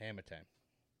Hammer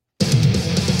time.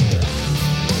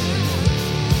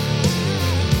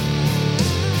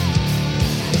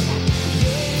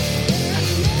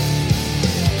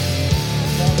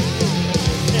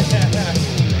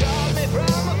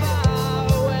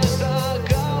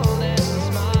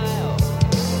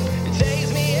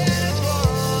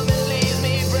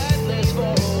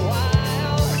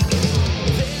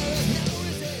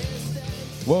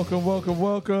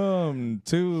 Welcome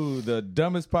to the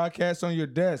dumbest podcast on your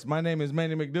desk. My name is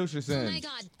Manny McDouche. Oh my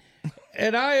God.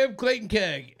 And I am Clayton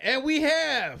Kegg. And we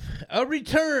have a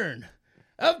return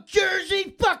of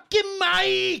Jersey fucking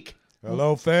Mike.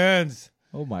 Hello, fans.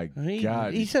 Oh my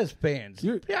God. He says fans.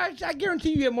 I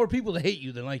guarantee you have more people that hate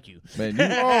you than like you. Man,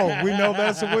 Oh, we know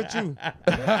that's with you.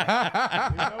 We know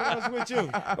that's with you.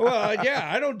 Well, yeah,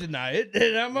 I don't deny it.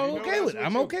 And I'm okay with it.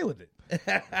 I'm okay with it.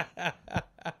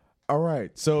 all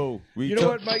right. So You know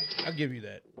what, Mike? I'll give you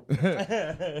that.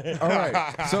 All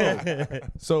right.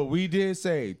 So we did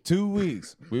say 2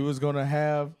 weeks we was going to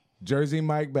have Jersey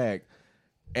Mike back.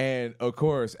 And, of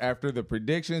course, after the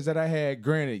predictions that I had,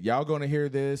 granted, y'all going to hear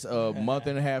this a month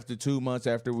and a half to 2 months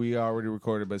after we already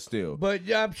recorded, but still. But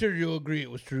yeah, I'm sure you'll agree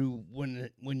it was true when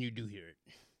you do hear it.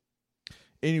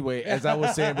 Anyway, as I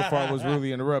was saying before I was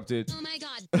really interrupted. Oh my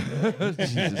God.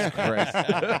 Jesus Christ.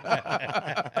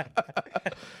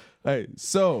 Hey,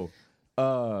 so,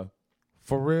 for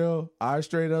real, I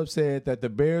straight up said that the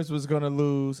Bears was going to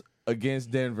lose against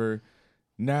Denver.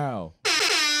 Now,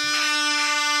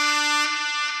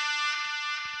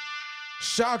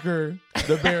 shocker,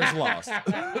 the Bears lost.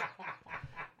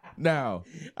 Now,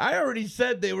 I already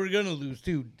said they were going to lose,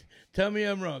 too. Tell me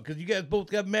I'm wrong, because you guys both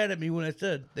got mad at me when I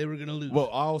said they were going to lose. well,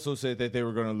 I also said that they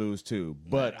were going to lose too,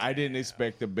 but I didn't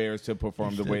expect the Bears to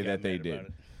perform the way that they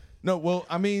did. No, well,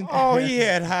 I mean, Oh, he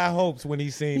had high hopes when he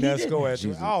seen that did. score.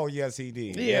 Jesus. Oh, yes, he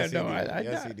did. Yeah, yes, no, he did. I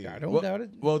yes, he did. I don't well, doubt it.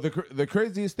 well, the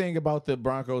craziest thing about the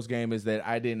Broncos game is that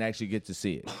I didn't actually get to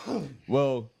see it.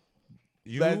 Well,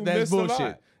 You that's missed a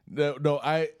bullshit. lot. No,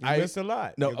 I missed a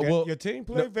lot. No, Your team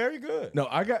played very good. No,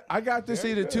 I got to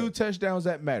see the good. 2 touchdowns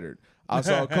that mattered. I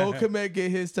saw Cole Kmet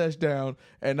get his touchdown,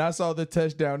 and I saw the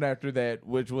touchdown after that,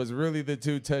 which was really the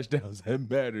 2 touchdowns that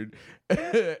mattered,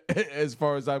 as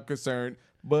far as I'm concerned.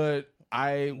 But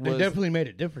I was They definitely made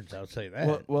a difference, I'll say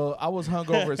that. well, I was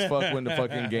hungover as fuck when the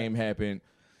fucking game happened,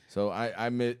 so I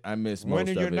missed most When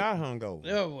of you're it. not hungover.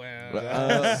 Oh, well.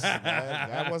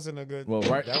 That wasn't a good. Well,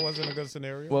 right- That wasn't a good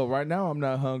scenario. Well, right now I'm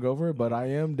not hungover, but I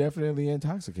am definitely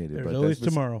intoxicated. There's but always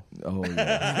that's tomorrow. Oh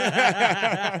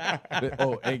yeah.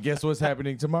 Oh, and guess what's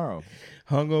happening tomorrow?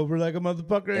 Hungover like a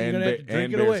motherfucker, and you're going to have to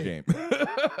drink it Bears away. game.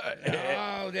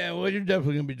 Oh, yeah, well, you're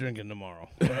definitely going to be drinking tomorrow.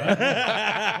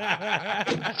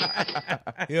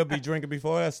 He'll be drinking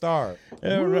before that start.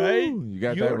 All right. You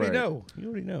got You that already right. know. You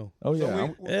already know. Oh yeah.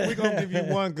 So we're gonna give you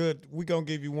one good. We're gonna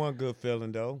give you one good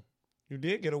feeling though. You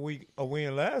did get a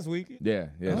win last week. Yeah.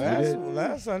 Yes, we did.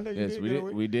 Last Sunday. Yes, you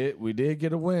we did. did. We did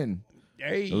get a win.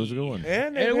 Hey. It was a good one.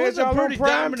 And It it was was a y'all pretty on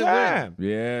prime dominant time.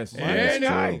 Yes. And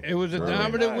that's true. it was a Friday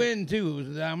dominant night. win, too. It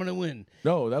was a dominant win.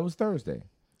 No, that was Thursday.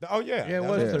 Oh yeah, Yeah, it that was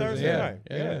was Thursday, Thursday yeah. night.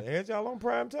 Yeah. Yeah, had y'all on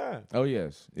prime time. Oh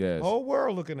yes. Yes. Whole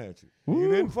world looking at you. You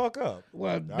didn't fuck up.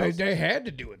 Well, was- they had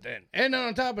to do it then. And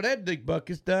on top of that, Dick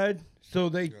Buckus died. So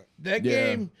that Yeah.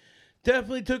 game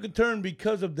definitely took a turn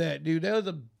because of that, dude. That was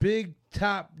a big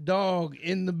top dog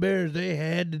in the Bears. They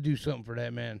had to do something for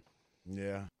that man.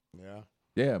 Yeah, yeah.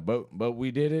 Yeah, but we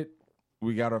did it.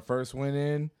 We got our first win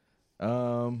in.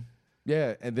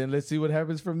 Yeah, and then let's see what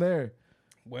happens from there.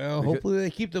 Well, hopefully they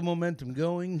keep the momentum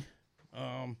going.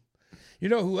 You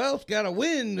know who else got a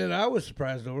win that I was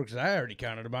surprised over because I already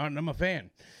counted them out and I'm a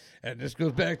fan. And this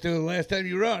goes back to the last time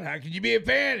you were on. How could you be a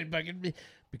fan?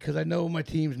 Because I know my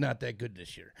team's not that good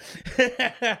this year.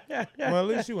 Well, at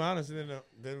least you honest.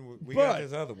 Then we got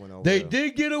this other one over They there.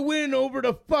 did get a win over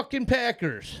the fucking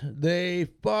Packers. They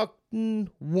fucking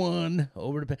won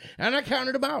over the Packers. And I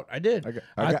counted them out. I did.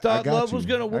 I thought Love was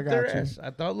going to whoop their ass.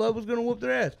 I thought Love was going to whoop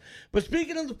their ass. But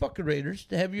speaking of the fucking Raiders,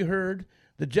 have you heard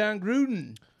that John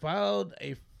Gruden filed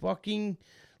a fucking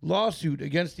lawsuit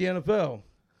against the NFL?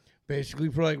 Basically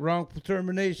for like wrongful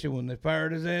termination when they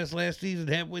fired his ass last season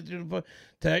halfway through the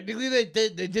technically they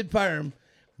did fire him,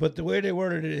 but the way they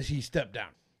worded it is he stepped down.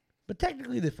 But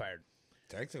technically they fired him.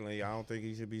 Technically, I don't think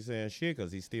he should be saying shit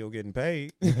because he's still getting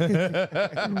paid.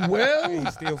 Well,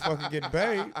 He's still fucking getting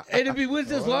paid. and if he wins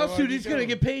this Well, lawsuit, you he's going to doing?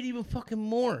 get paid even fucking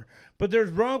more. But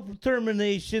there's wrongful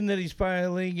termination that he's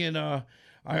filing, and I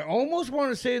almost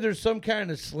want to say there's some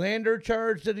kind of slander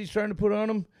charge that he's trying to put on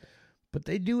him. But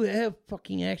they do have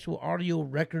fucking actual audio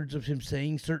records of him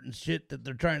saying certain shit that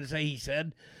they're trying to say he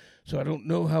said. So I don't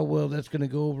know how well that's going to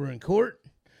go over in court.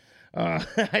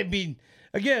 I mean,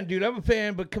 again, dude, I'm a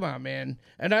fan, but come on, man.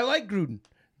 And I like Gruden.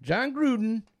 John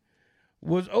Gruden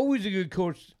was always a good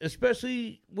coach,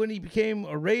 especially when he became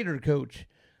a Raider coach.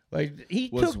 Like he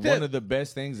was took one of the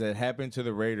best things that happened to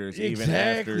the Raiders even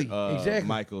after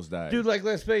Michaels died. Dude, like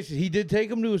let's face it, he did take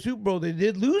them to a Super Bowl. They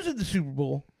did lose in the Super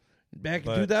Bowl back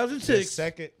in 2006.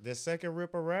 The second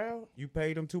rip around, you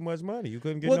paid them too much money. You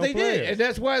couldn't get well, no they players. did, and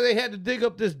that's why they had to dig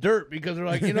up this dirt because they're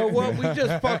like, you know what, we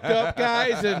just fucked up,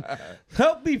 guys, and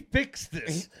help me fix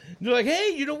this. And they're like, hey,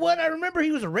 you know what? I remember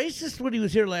he was a racist when he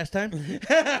was here last time.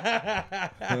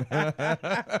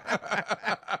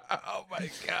 Oh my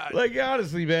God! Like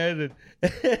honestly, man.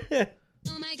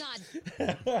 Oh my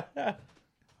God.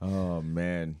 Oh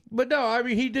man! But no, I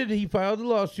mean he filed a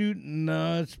lawsuit and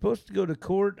it's supposed to go to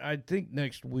court I think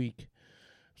next week.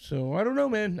 So I don't know,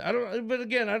 man. But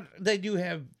again, they do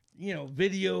have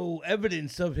video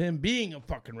evidence of him being a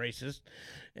fucking racist.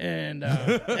 And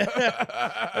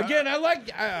again,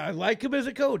 I like him as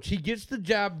a coach. He gets the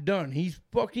job done. He's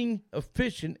fucking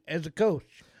efficient as a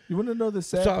coach. You want to know the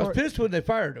sad So part? I was pissed when they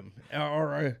fired him,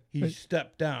 or he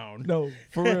stepped down. No,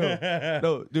 for real.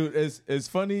 No, dude, as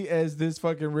funny as this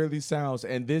fucking really sounds,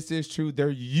 and this is true, there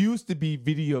used to be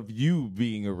video of you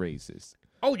being a racist.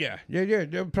 Oh yeah,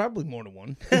 probably more than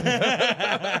one. That's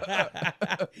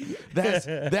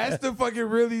the fucking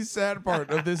really sad part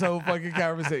of this whole fucking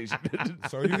conversation.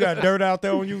 So you got dirt out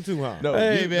there on you too, huh? No,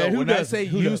 Hey, man, who when I doesn't? say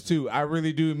Who used to, I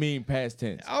really do mean past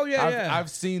tense. Oh, yeah, I've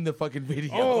seen the fucking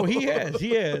video. Oh, he has,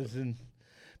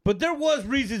 but there was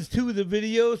reasons to the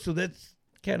video, so that's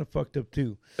kind of fucked up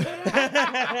too.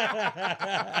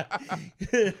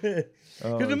 Because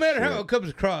no matter how it comes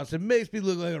across, it makes me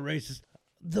look like a racist.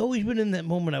 Though even in that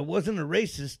moment I wasn't a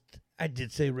racist, I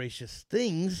did say racist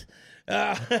things.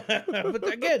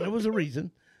 But again, there was a reason.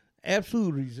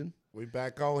 Absolute reason. We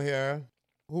back on here.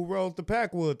 Who rolled the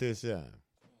packwood this time?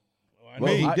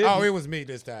 Me. It was me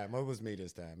this time.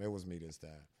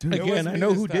 Dude, again, I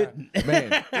know who didn't.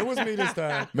 Man, It was me this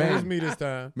time. Man. It was me this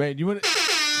time. man, you want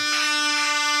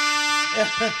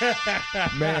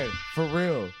Man, for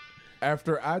real.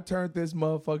 After I turned this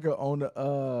motherfucker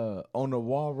on the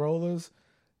wall rollers,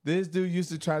 this dude used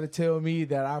to try to tell me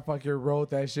that I fucking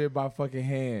rolled that shit by fucking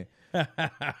hand.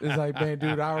 It's like, man,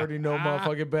 dude, I already know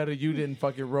motherfucking better. You didn't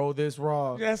fucking roll this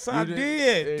raw. Yes, You I didn't-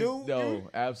 did, dude. No,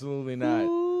 absolutely not.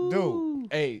 Dude,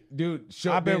 Hey, dude,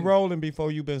 show I've been then- rolling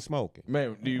before you been smoking.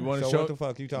 Man, do you want to So show? what the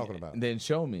fuck you talking about? Then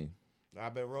show me.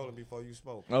 I've been rolling before you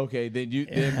smoke. Okay, then you.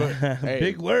 Then, but, hey,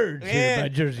 Big words here by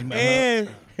Jersey Mama.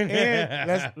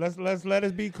 And let's let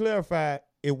us be clarified.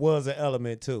 It was an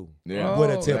element too. Yeah.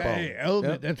 With a tip hey, on.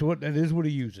 element, that is what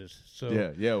he uses. So. Yeah.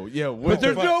 But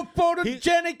there's no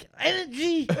photogenic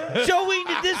energy showing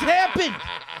that this happened.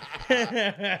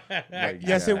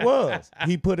 Yes, it was.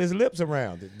 He put his lips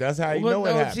around it. That's how you know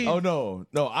it happened. see, Oh no!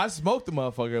 I smoked the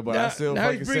motherfucker, but I still now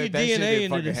fucking he's said bringing that shit DNA didn't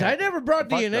into fucking this. happen. I never brought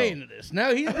Fuck DNA no. into this.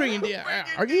 Now he's bringing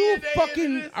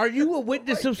DNA. Are you a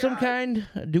witness of some kind?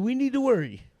 Do we need to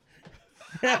worry?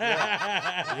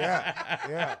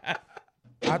 Yeah.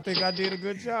 I think I did a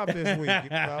good job this week,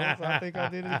 fellas. I think I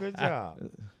did a good job.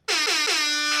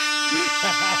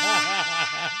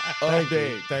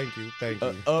 Update. Thank you.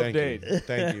 Update.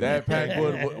 Thank you. That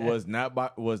packwood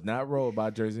was not rolled by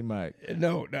Jersey Mike.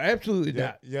 No, absolutely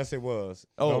not. Yes, it was.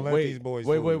 Oh Don't let wait, these boys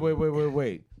wait. fool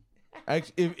you.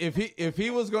 Actually, if he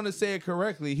was gonna say it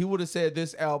correctly, he would have said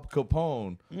this Al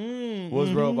Capone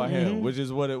was rolled by him, which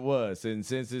is what it was. And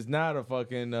since it's not a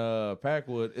fucking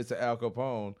packwood, it's an Al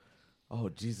Capone. Oh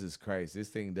Jesus Christ, this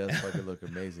thing does fucking look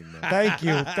amazing, man. Thank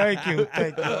you.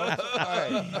 Hey,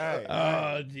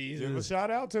 Oh, give a Jesus.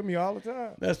 shout out to me all the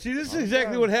time. Now, see, this is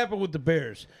exactly what happened with the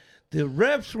Bears. The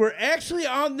refs were actually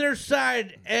on their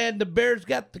side, and the Bears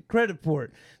got the credit for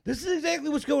it. This is exactly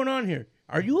what's going on here.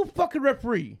 Are you a fucking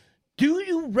referee? Do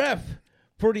you ref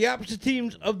for the opposite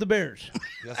teams of the Bears?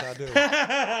 Yes, I do.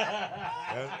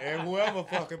 and whoever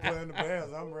fucking playing the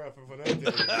Bears, I'm reffing for that team.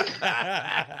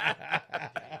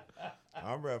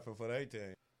 I'm reffing for that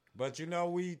team. But you know,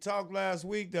 we talked last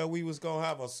week that we was gonna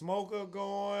have a smoker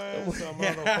going, some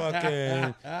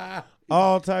motherfucking,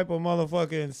 all type of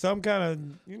motherfucking, some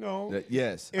kind of,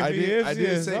 Yes, If I he did. is, I he did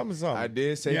is say. something. I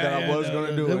did say Yeah, that I was no,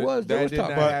 gonna do there it. was That did talk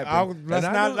not about it. happen. Let's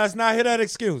And I knew- not hear that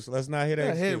excuse. Let's not hear that Yeah,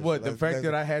 excuse. hit what? The fact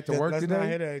that I had to work let's today? not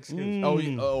hear that excuse. Oh,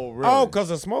 really? Oh, because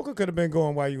a smoker could have been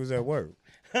going while you was at work.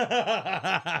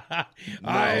 I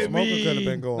Smoker could have been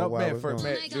mean, going No, while I man, was for going.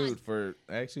 man, my God. dude, for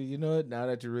actually, you know what? Now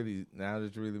that you really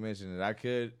mention it, I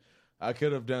could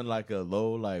have done like a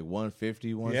low, like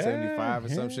 150, 175 or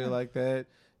some shit like that.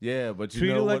 Yeah, but you Treat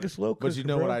know it what? like a slow But you cooker,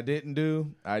 know bro. what I didn't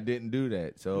do? I didn't do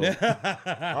that. So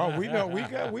Oh, we know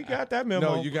we got that memo.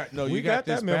 no, you we got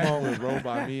that this memo. backwood rolled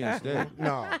by me instead.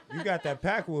 No, you got that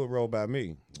packwood roll by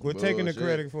me. Quit taking the Bullshit.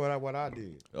 credit for what I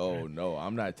did. Oh no,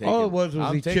 I'm not taking. All it was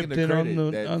I'm he taking chipped the in credit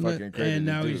on that the fucking credit and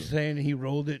now is he's due. saying he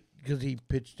rolled it because he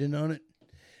pitched in on it.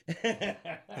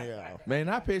 Yeah. Man,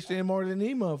 I pitched in more than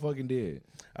he motherfucking did.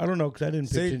 I don't know because I didn't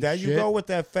pitch See, in there shit. you go with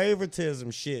that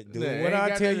favoritism shit, dude. Nah, what ain't I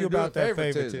got tell nothing you to do about with that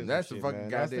favoritism. favoritism? That's the shit, fucking man.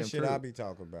 goddamn That's the shit truth. I be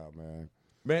talking about, man.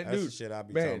 Man, That's dude, the shit I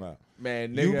be man, talking about.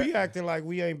 Man, You nigga, be acting like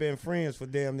we ain't been friends for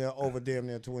over damn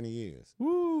near 20 years.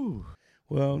 woo.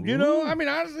 Well, you know, I mean,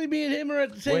 honestly, me and him are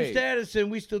at the same Wait. status, and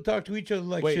we still talk to each other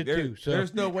like shit too. So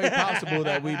there's no way possible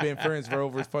that we've been friends for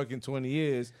over fucking 20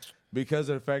 years because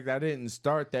of the fact that I didn't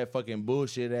start that fucking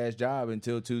bullshit ass job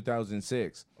until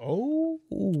 2006. Oh,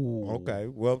 Okay,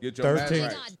 well, Get your math 13,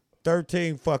 right.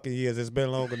 13 fucking years. It's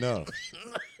been long enough.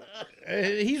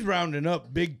 He's rounding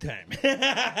up big time.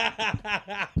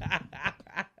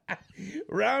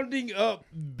 Rounding up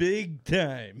big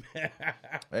time.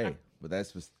 Hey, but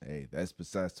that's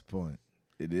besides the point.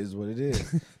 It is what it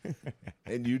is.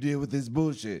 And you deal with this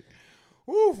bullshit.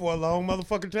 Woo, for a long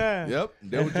motherfucking time. Yep.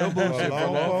 That was your bullshit for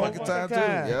a long fucking time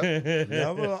too.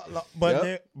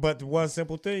 Yep. But the one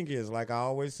simple thing is, like I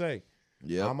always say,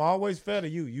 Yep. I'm always fair to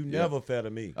you. You never fair to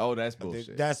me. Oh, that's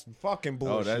bullshit. That's fucking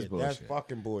bullshit. that's bullshit. That's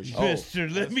fucking bullshit. Mister,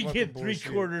 let that's me fucking get bullshit.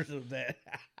 3/4 of that.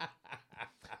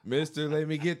 Mister, let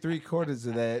me get 3/4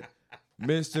 of that.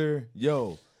 Mister,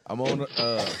 yo, I'm on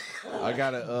I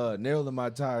got a nail in my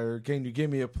tire. Can you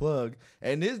give me a plug?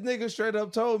 And this nigga straight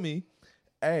up told me,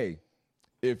 hey,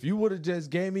 if you would have just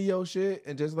gave me your shit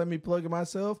and just let me plug it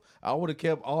myself, I would have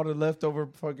kept all the leftover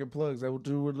fucking plugs that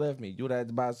you would have left me. You would have had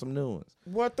to buy some new ones.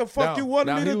 What the fuck Now- you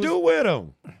wanted now me to he do with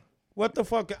them? What the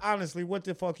fuck? Honestly, what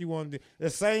the fuck you want to do? The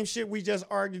same shit we just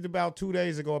argued about 2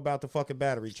 days ago about the fucking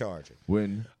battery charger.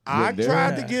 When I there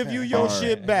tried to give you your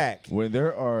shit back. When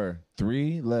there are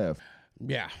 3 left,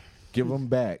 Yeah. give them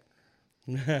back.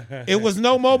 It was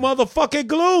no more motherfucking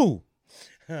glue.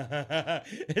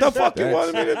 The fuck you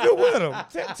wanted me to do with them?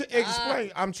 To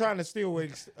explain. I'm trying to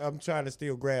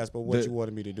still grasp of what you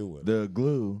wanted me to do with them. The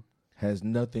glue has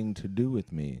nothing to do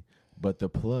with me, but the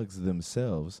plugs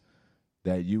themselves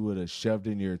that you would have shoved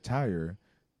in your tire,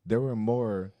 there were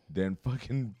more than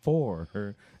fucking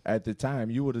 4 at the time.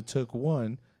 You would have took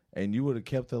 1 and you would have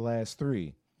kept the last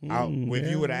 3. If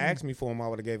you would have asked me for them, I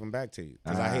would have gave them back to you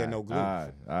because I had no glue.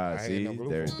 See, no glue.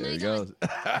 there he goes.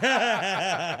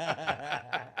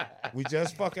 We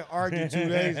just fucking argued 2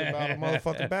 days about a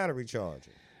motherfucking battery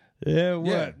charger. Yeah,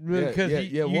 what? Because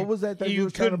What was that you you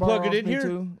was trying to couldn't borrow plug it off in me here?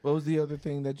 too? What was the other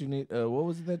thing that you need? What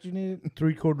was it that you needed?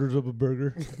 3/4 of a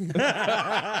burger.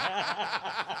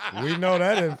 We know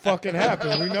that didn't fucking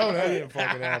happen. We know that didn't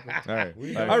fucking happen. All right.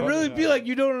 We I really feel like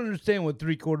you don't understand what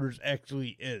 3/4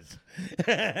 actually is.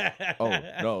 Oh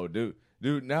no, dude.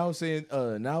 Now saying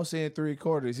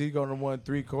 3/4, he's gonna want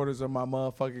 3/4 of my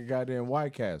motherfucking goddamn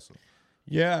White Castle.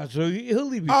 Yeah, so he'll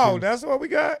leave you. Oh, to- that's what we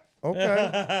got? Okay.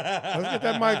 Let's get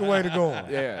that microwave to going.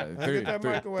 Yeah, get that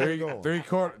microwave going. three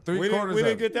quarters. We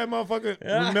didn't get that motherfucker.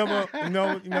 Remember,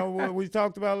 you know what we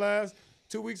talked about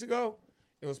 2 weeks ago?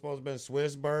 It was supposed to be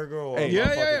Swiss burger or Hey,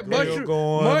 Yeah. mushroom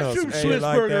Mushroom shit Swiss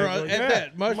like burger that. at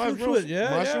that. Mushroom Swiss. Yeah,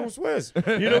 mushroom Swiss.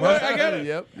 You know what? I got it.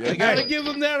 Yep. I gotta give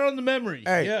him that on the memory.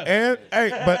 Hey, Yeah.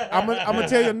 but I'm gonna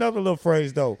tell you another little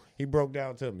phrase though. He broke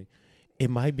down to me. It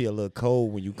might be a little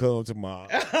cold when you come tomorrow.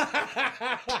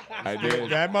 I did.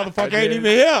 That motherfucker ain't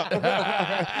even here.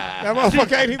 That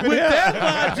motherfucker ain't even With here.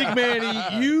 that logic,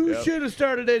 Manny, you should have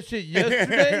started that shit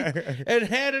yesterday and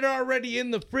had it already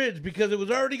in the fridge because it was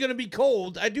already going to be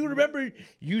cold. I do remember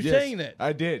you Yes, saying that.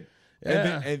 I did.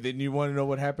 Yeah. And then you want to know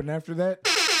what happened after that?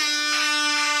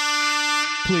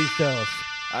 Please tell us.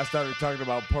 I started talking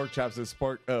about pork chops and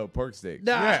pork steaks.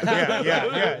 Nah,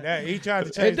 Yeah. He tried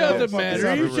to change it doesn't the whole fucking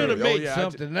matter. You subject. should have Oh, made yeah,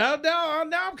 something. Now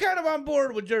I'm kind of on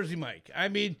board with Jersey Mike. I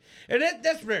mean, and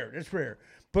that's rare. That's rare.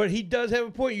 But he does have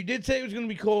a point. You did say it was going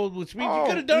to be cold, which means you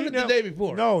could have done it the day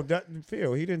before. No,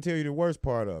 Phil, he didn't tell you the worst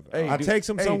part of it. Hey, I takes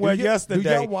him somewhere do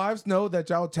yesterday. y'all wives know that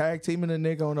y'all tag teaming a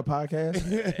nigga on the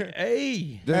podcast?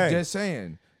 Hey. Just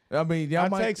saying. I mean, y'all I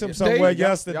might takes him somewhere y'all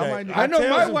yesterday. might- I know tells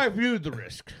my him- wife knew the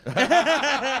risk.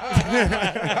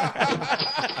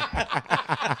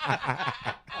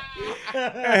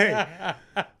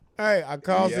 Hey, I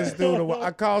caused this dude.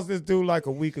 I caused this dude like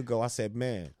a week ago. I said,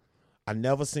 man, I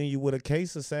never seen you with a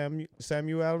case of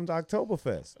Samuel Adams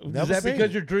Oktoberfest. Is Never that seen because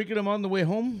it. you're drinking them on the way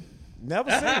home? Never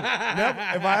seen it. Never.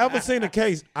 If I ever seen a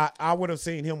case, I would have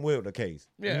seen him with a case.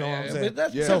 Yeah, you know what I'm saying? But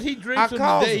that's Yeah. because he drinks I them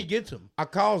calls the day he him. gets them. I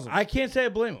calls him. I can't say I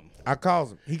blame him. I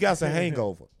calls him. He got some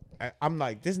hangover. I'm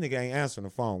like, this nigga ain't answering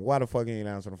the phone. Why the fuck he ain't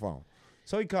answering the phone?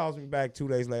 So he calls me back 2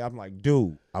 days later. I'm like,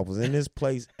 dude, I was in this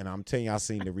place, and I'm telling you, I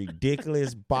seen the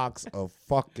ridiculous box of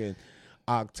fucking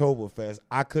Oktoberfest.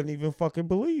 I couldn't even fucking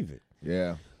believe it.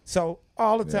 Yeah. So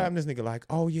all the time, this nigga like,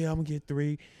 oh, yeah, I'm going to get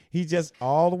 3. He just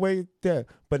all the way there.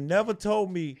 But never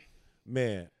told me,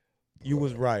 man, you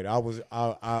was right.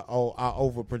 I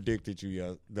over predicted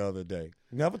you the other day.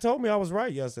 Never told me I was right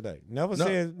yesterday. I never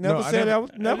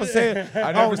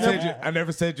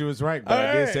said you was right, but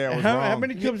I did say I was wrong. How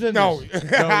many comes in? No, yes, I'm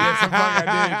fucking,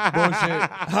 I did bullshit.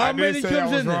 How many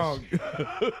comes in? Wrong.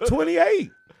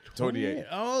 28. 28.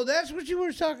 Oh, that's what you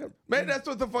were talking. Man, that's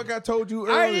what the fuck I told you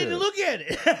earlier. I didn't look at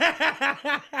it.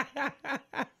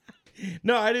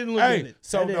 No, I didn't look at it.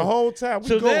 So the whole time we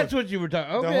so going. that's what you were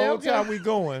talking. Okay, the whole time we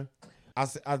going. I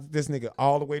this nigga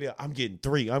all the way there. I'm getting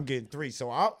 3.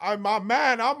 So in my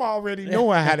mind, I'm already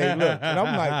knowing how they look, and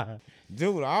I'm like,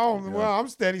 dude, I don't. Well, I'm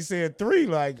steady saying 3.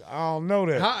 Like I don't know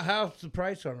that. How's the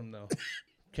price on them though?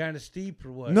 Kind of steep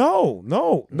or what? No.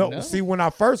 See, when I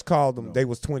first called them, they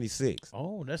was 26.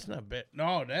 Oh, that's not bad.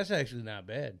 No, that's actually not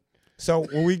bad. So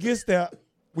when we gets there.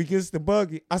 We gets the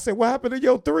buggy. I said, what happened to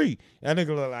your 3? That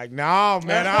nigga look like, nah,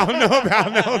 man, I don't know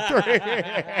about no 3.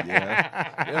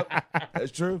 Yeah. Yep.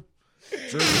 That's true. That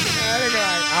nigga like,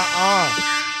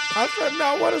 I said,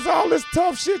 no, what is all this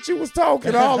tough shit you was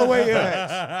talking all the way in?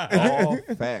 All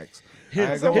facts.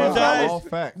 His eyes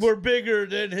were bigger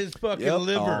than his fucking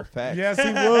liver. All facts. Yes, he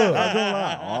was. I don't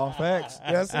lie. All facts.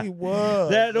 Yes, he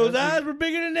was. Those eyes were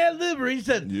bigger than that liver. He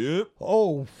said, yep.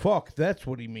 Oh, fuck. That's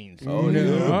what he means. Oh,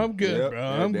 yeah. I'm good, bro.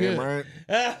 I'm good. Right.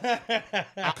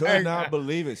 I could not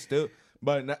believe it still.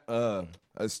 But I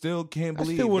still can't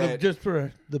believe I still would have, that. just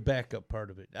for the backup part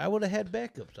of it. I would have had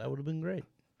backups. I would have been great.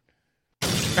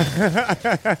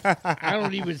 I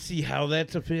don't even see how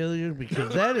that's a failure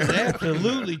because that is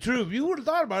absolutely true. If you would have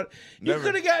thought about it, you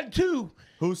could have gotten 2.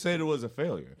 Who said it was a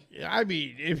failure? I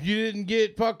mean, if you didn't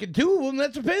get fucking 2 of them,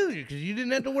 that's a failure because you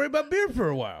didn't have to worry about beer for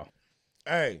a while.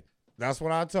 Hey, that's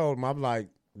what I told him. I'm like,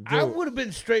 dude. I would have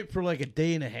been straight for like a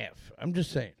day and a half. I'm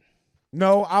just saying.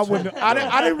 No, I wouldn't. I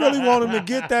didn't really want him to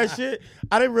get that shit.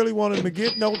 I didn't really want him to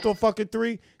get no to fucking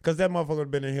 3 because that motherfucker would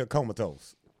have been in here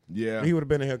comatose. Yeah. He would have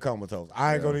been in here comatose.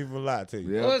 I ain't going to even lie to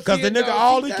you. Yeah. Because the nigga,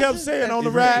 all he kept saying on the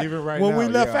ride when we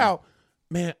left out,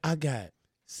 man, I got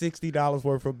 $60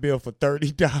 worth of beer for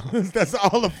 $30. That's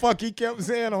all the fuck he kept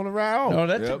saying on the ride home. No,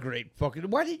 that's a great fucking...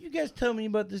 Why didn't you guys tell me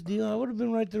about this deal? I would have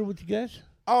been right there with you guys.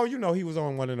 Oh, you know he was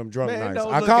on one of them drunk nights.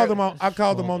 I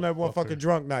called him on that one fucking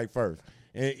drunk night first.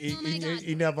 And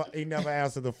he never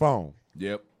answered the phone.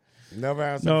 Yep. Never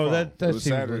answered the phone. That seems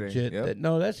Saturday. legit. Yep.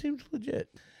 That seems legit.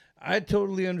 I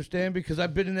totally understand because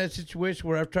I've been in that situation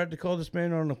where I've tried to call this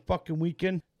man on a fucking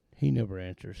weekend. He never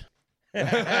answers.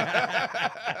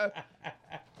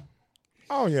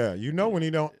 Oh, yeah. You know when he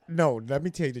don't. No, let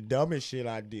me tell you the dumbest shit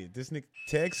I did. This nigga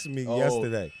texted me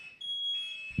yesterday.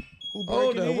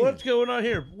 Hold on. What's going on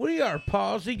here? We are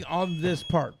pausing on this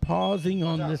part.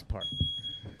 This part.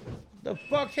 The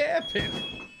fuck happened?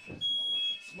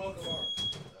 Smoke alarm.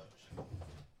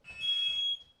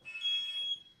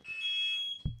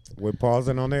 We're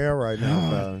pausing on the air right now,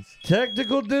 fellas.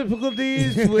 Technical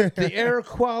difficulties with the air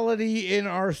quality in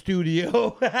our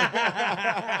studio.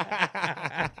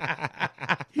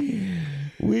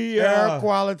 Air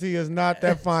quality is not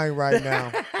that fine right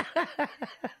now.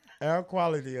 Air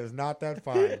quality is not that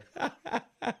fine.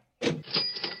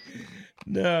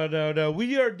 No.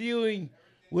 We are dealing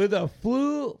with a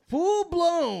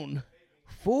full-blown,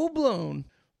 fucking,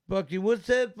 what's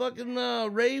that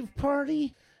fucking rave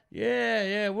party?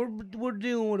 Yeah, we're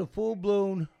dealing with a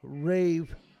full-blown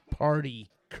rave party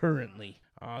currently.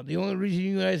 The only reason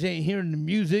you guys ain't hearing the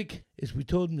music is we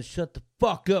told them to shut the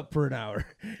fuck up for an hour.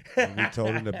 And we told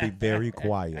them to be very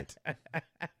quiet.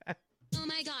 Oh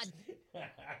my God.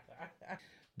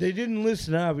 They didn't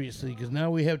listen, obviously, because now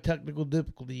we have technical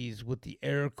difficulties with the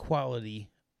air quality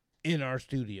in our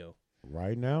studio.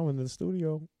 Right now in the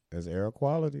studio, there's air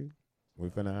quality. We're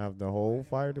finna have the whole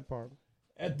fire department.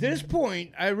 At this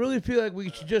point, I really feel like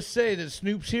we should just say that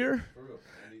Snoop's here.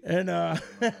 And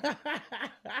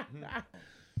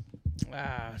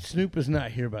Snoop is not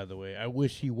here, by the way. I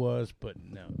wish he was, but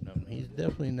no, he's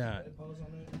definitely not.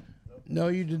 No,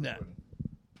 you did not.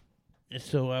 And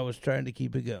so I was trying to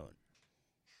keep it going.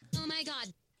 Oh my God.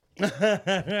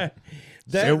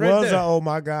 It was oh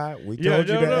my God. We told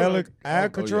you the air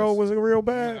control was real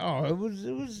bad. Oh, it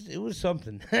was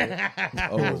something.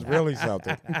 It was really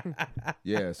something.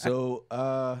 Yeah, so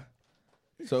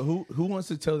So who wants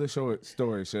to tell the short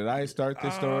story? Should I start the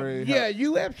story? Yeah,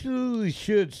 you absolutely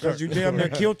should start. Because you damn near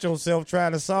killed yourself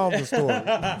trying to solve the story.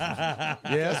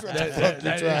 Yes,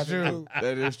 that is true.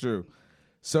 That is true.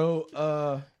 So,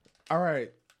 all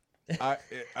right.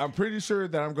 I'm pretty sure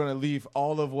that I'm going to leave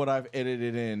all of what I've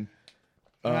edited in.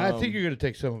 I think you're going to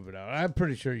take some of it out. I'm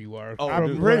pretty sure you are.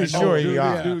 I'm pretty sure you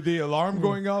are. Dude, the alarm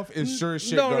going off is sure as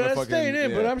shit No, going to that's fucking... staying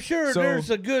in, but I'm sure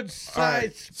there's a good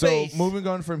size space. So, moving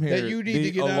on from here. that you need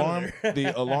to get out of there.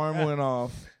 The alarm went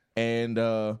off, and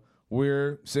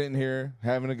we're sitting here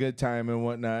having a good time and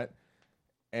whatnot.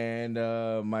 And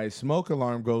my smoke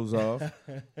alarm goes off.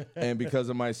 And because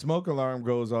of my smoke alarm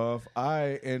goes off,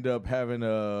 I end up having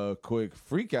a quick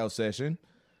freak out session.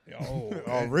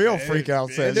 A real freak out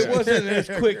And session. it wasn't as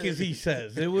quick as he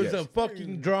says. It was a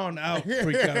fucking drawn out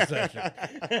freak out session.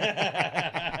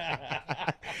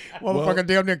 Motherfucker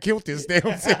damn near killed his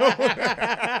damn self.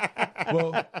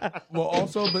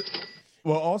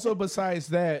 Also besides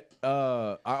that,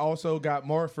 I also got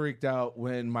more freaked out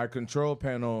when my control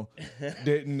panel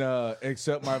didn't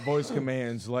accept my voice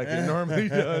commands like it normally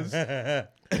does.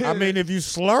 I mean, if you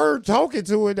slur talking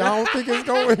to it, I don't think it's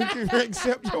going to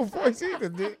accept your voice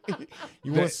either.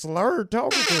 You were slurred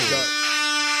talking to it.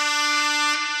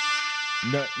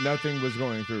 Nothing was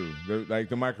going through.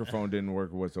 The microphone didn't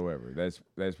work whatsoever. That's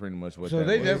pretty much what. So that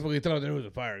they was. definitely thought there was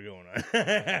a fire going on.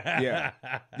 Yeah.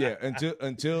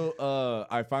 Until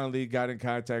I finally got in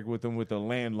contact with them with a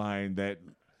landline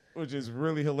which is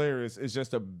really hilarious. It's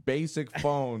just a basic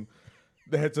phone.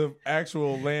 That's an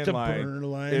actual landline. burner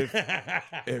line.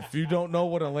 If you don't know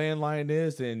what a landline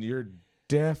is, then you're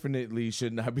definitely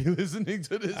should not be listening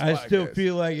to this I podcast. still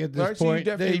feel like at this point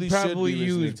they probably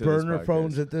use burner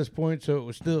phones at this point, so it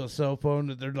was still a cell phone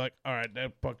that they're like, all right,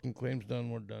 that fucking claim's done,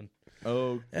 we're done.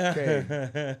 Okay.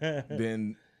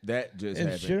 Then that just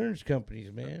happened. Insurance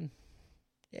companies, man.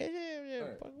 Yeah.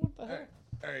 Fuck, what the hell?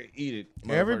 All right, eat it.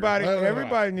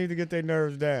 Everybody need to get their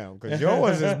nerves down because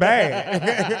yours is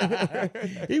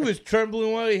bad. He was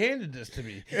trembling while he handed this to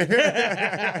me.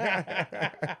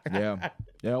 Yeah,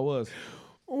 it was.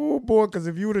 Oh boy, because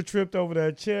if you would have tripped over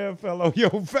that chair and fell on your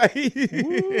face,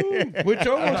 Which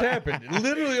almost happened. It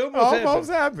literally almost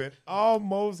happened.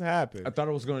 Almost happened. I thought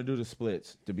I was going to do the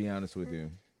splits, to be honest with you.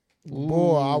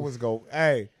 Boy, I was going.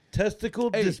 Hey, testicle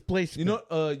displacement.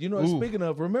 Speaking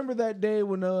of, remember that day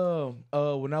when I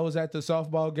was at the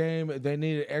softball game, they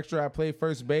needed extra. I played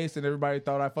first base, and everybody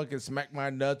thought I fucking smacked my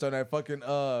nuts on that fucking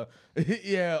on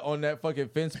that fucking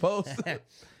fence post.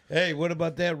 Hey, what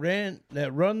about that run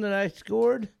that I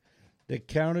scored? That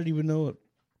counted, even though it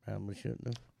probably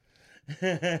shouldn't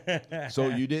have. So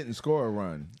you didn't score a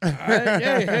run.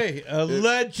 Hey,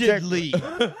 allegedly.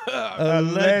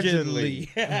 Allegedly.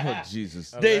 Oh,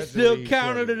 Jesus. They still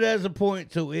counted it as a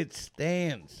point, so it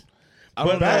stands.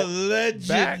 But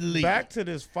allegedly. Back to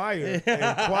this fire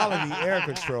and quality air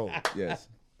control. Yes.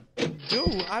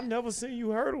 Dude, I've never seen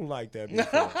you hurdle like that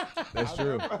before. That's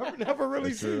true. I've never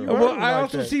really seen you Well, hurdle I like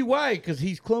also that. see why, because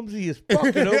he's clumsy as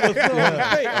fuck and almost fell on his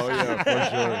face. Oh, yeah, for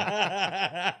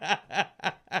sure.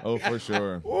 Oh, for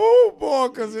sure. Oh, boy,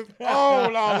 because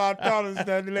all I thought is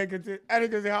that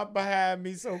nigga hopped behind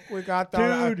me so quick. I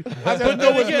thought, Dude, I just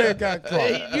know his leg got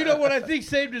caught. You know what I think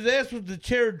saved his ass was the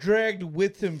chair dragged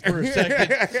with him for a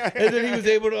second, and then he was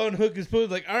able to unhook his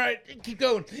foot. Like, all right, keep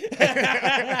going.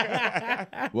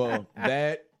 Well,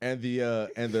 that and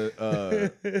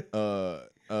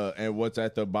and what's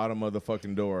at the bottom of the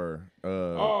fucking door.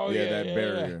 That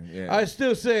barrier. Yeah. I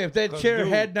still say if that chair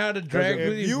had not a drag with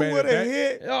If you, you would have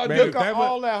hit, look at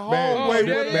all that hallway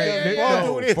would have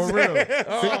been for real.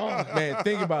 Man,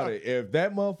 think about it. If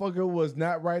that motherfucker was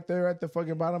not right there at the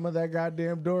fucking bottom of that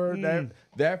goddamn door,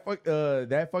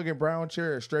 that fucking brown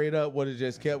chair straight up would have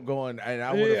just kept going, and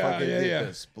I would have hit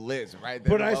the splits right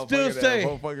there. But I still say,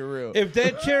 real. if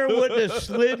that chair wouldn't have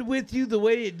slid with you the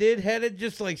way it did, had it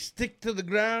just like stick to the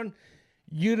ground,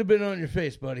 you'd have been on your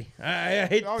face, buddy. I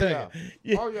hate to tell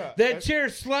you. That chair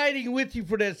sliding with you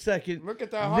for that second Look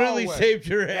at that really hallway. saved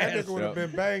your That ass. nigga would have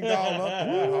been banged all up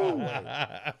in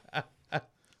that hallway.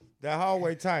 That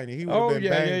hallway tiny. He would have been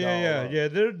banged all up. Yeah.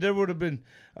 There would have been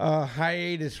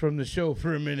hiatus from the show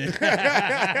for a minute.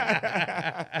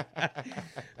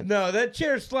 No, that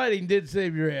chair sliding did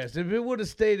save your ass. If it would have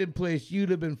stayed in place, you'd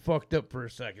have been fucked up for a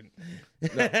second.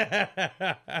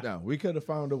 No, we could have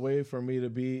found a way for me to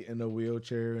be in a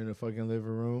wheelchair in the fucking living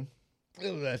room.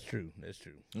 Oh, that's true.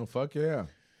 Oh, fuck yeah.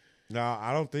 No,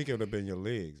 I don't think it would have been your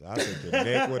legs. I think your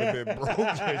neck would have been broke.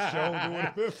 Your shoulder would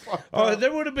have been fucked up.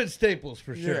 There would have been staples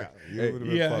for sure. Yeah, you would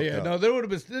have been fucked up. No, there would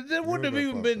have been. There wouldn't have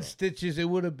even been stitches. It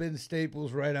would have been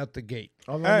staples right out the gate.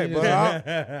 All I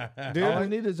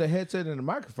need is a headset and a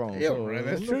microphone. Yeah, so right,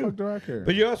 that's what true. the fuck do I care?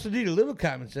 But you also need a little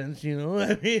common sense, you know.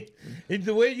 I mean, it's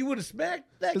the way you would have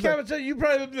smacked that common sense, you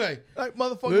probably would be like,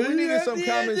 motherfucker, we needed some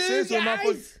common sense with my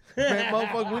fucking. Man,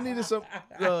 motherfucker, we needed some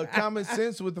common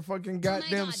sense with the fucking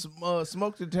goddamn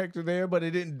smoke detector there, but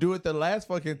it didn't do it the last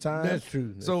fucking time. That's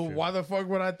true. So why the fuck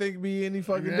would I think be any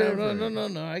fucking different?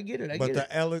 No. I get it. But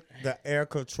the air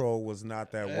control was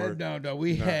not that work. No.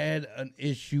 We had an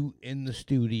issue in the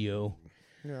studio.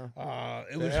 Yeah.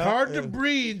 It was hard to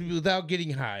breathe without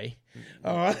getting high.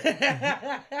 Yeah,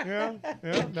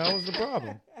 that was the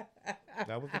problem.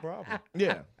 That was the problem.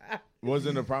 Yeah.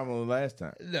 Wasn't a problem last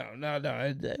time. No.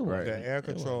 Right. The air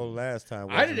control last time.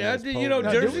 I did. You know,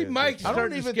 Jersey Mike's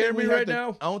starting to scare me right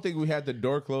now. I don't think we had the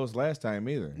door closed last time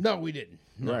either. No, we didn't.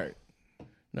 No. Right.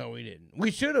 No, we didn't.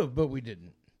 We should have, but we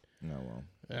didn't. No, well.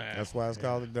 That's why it's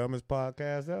called the dumbest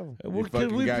podcast ever.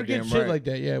 Because we forget shit like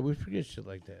that. Yeah, we forget shit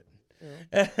like that.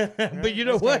 Yeah. But you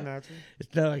know what?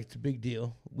 It's not like it's a big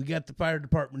deal. We got the fire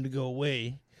department to go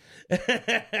away.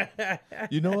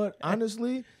 You know what?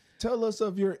 Honestly, tell us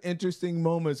of your interesting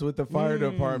moments with the fire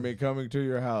department coming to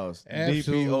your house.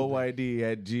 Absolutely.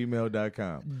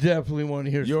 DPOYD@gmail.com. Definitely want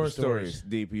to hear your some stories.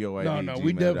 DPOYD. No,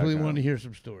 we definitely want to hear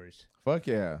some stories. Fuck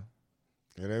yeah.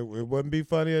 And it wouldn't be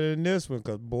funnier than this one,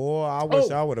 because, boy, I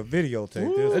wish I would have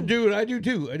videotaped this one. Dude, I do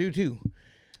too.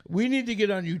 We need to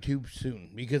get on YouTube soon,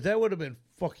 because that would have been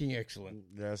fucking excellent.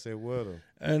 Yes, it would have.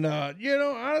 And,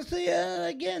 honestly,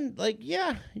 again,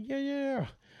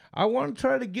 I want to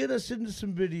try to get us into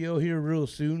some video here real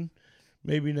soon,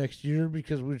 maybe next year,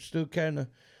 because we're still kind of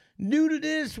new to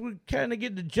this. We're kind of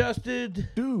getting adjusted.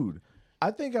 Dude,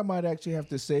 I think I might actually have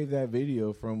to save that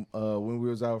video from when we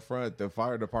was out front, the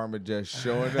fire department just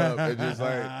showing up and just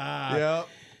like, yep.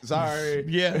 Sorry.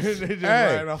 Yes.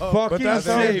 Hey, fucking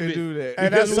save it. Do that.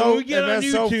 And that's so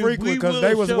YouTube, frequent because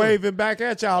they was waving back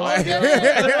at y'all. Like, all right,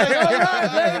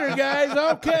 later, guys.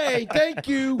 Okay, thank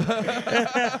you.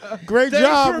 Great Thanks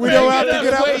job. for We don't have making to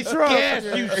get us out the waste truck. gas,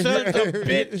 you sons of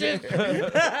bitches.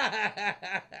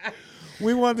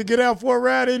 We wanted to get out for a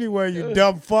ride anyway, you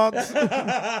dumb fucks.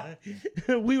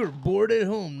 We were bored at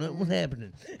home. Nothing was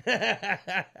happening.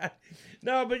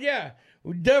 No, but yeah,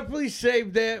 we definitely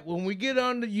save that. When we get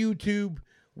on the YouTube,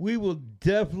 we will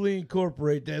definitely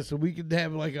incorporate that so we can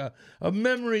have like a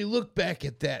memory look back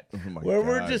at that. Where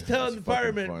we're just telling the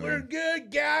firemen, we're good,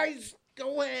 guys.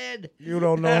 Go ahead. You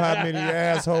don't know how many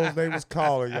assholes they was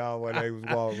calling y'all when they was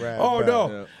walking around. Oh, no.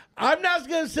 Yeah. I'm not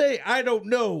going to say I don't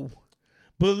know.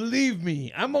 Believe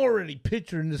me, I'm already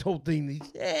picturing this whole thing. These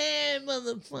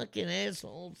motherfucking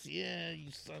assholes. Yeah,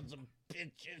 you sons of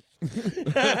bitches.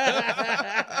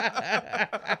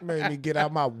 Made me get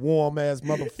out my warm ass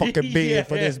motherfucking bed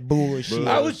for this bullshit.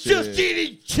 I was just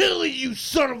eating chili, you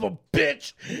son of a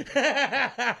bitch.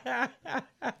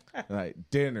 Like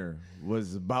dinner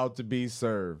was about to be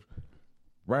served.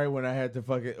 Right when I had to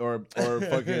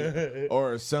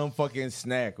or some fucking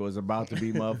snack was about to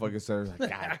be motherfucking served.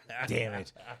 Like, God damn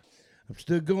it. I'm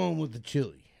still going with the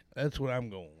chili. That's what I'm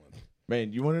going with.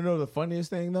 Man, you want to know the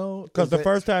funniest thing, though? Because the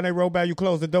first time they rolled by, you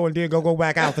closed the door and then go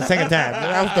back out the second time.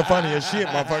 That was the funniest shit,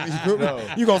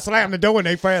 motherfucker. You gonna slam the door and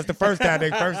they fast the first time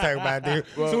by, dude.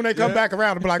 Soon they come back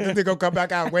around and be like, this nigga gonna come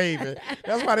back out waving.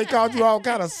 That's why they called you all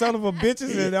kind of son of a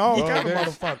bitches and all kind of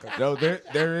motherfuckers. No,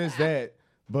 there is that.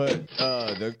 But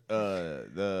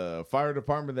the fire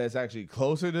department that's actually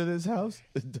closer to this house,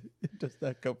 it does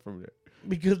not come from there.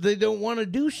 Because they don't want to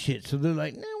do shit. So they're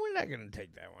like, no, we're not going to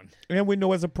take that one. And we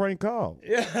know it's a prank call.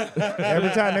 Yeah. Every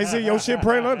time they see your shit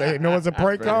prank, they know it's a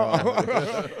prank call.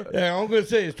 Yeah, I'm going to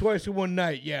say it's twice in one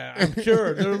night. Yeah, I'm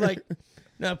sure. They're like,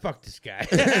 nah, fuck this guy.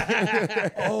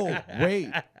 Oh,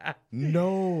 wait.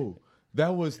 No.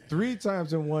 That was 3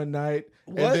 times in one night.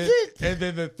 Was it? And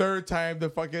then the third time, the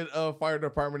fucking fire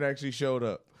department actually showed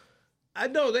up. I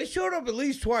know they showed up at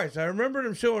least twice. I remember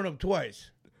them showing up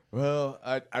twice. Well,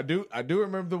 I do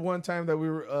remember the one time that we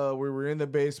were in the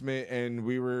basement and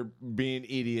we were being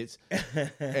idiots,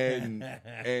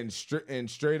 and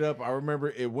straight up, I remember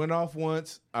it went off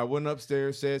once. I went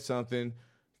upstairs, said something.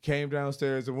 Came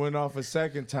downstairs and went off a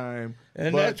second time.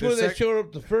 And that's when they showed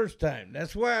up the first time.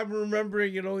 That's why I'm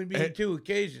remembering it only being 2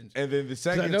 occasions. And then the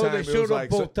second time, they showed up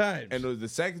both times. And the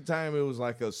second time, it was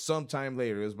like sometime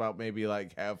later. It was about maybe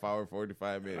like half hour,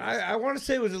 45 minutes. I want to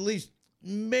say it was at least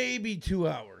maybe 2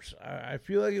 hours. I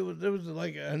feel like there was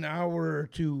like an hour or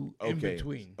two in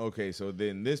between. Okay, so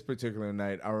then this particular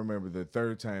night, I remember the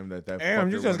third time that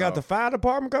Damn, you just got the fire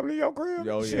department coming to your crib?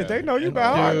 Oh, Shit, yeah. they know you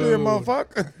about hard there,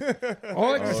 motherfucker.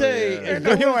 All I can say is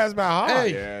you don't ask about hard.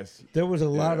 Hey, Yes. there was a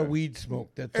lot of weed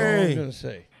smoke. That's all I'm going to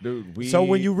say. Dude, so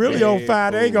when you really on fire,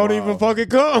 they ain't gonna even fucking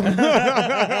come. Your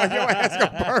ass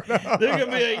gonna burn up. They're gonna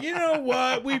be like, you know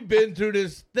what? We've been through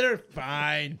this. They're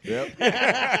fine. Yep.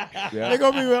 They're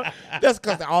gonna be. That's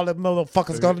because all the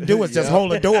motherfuckers gonna do is just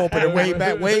hold the door open and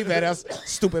wave at us,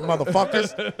 stupid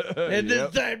motherfuckers. And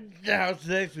this time the house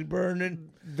is actually burning.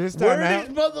 This time where are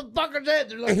these motherfuckers at?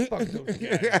 They're like, fuck those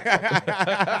guys.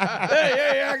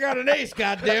 hey, I got an ace,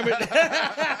 goddammit.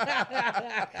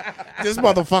 This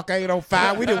motherfucker ain't on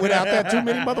fire. We done went out there too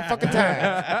many motherfucking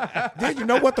times. Then you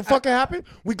know what the fuck happened?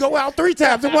 We go out 3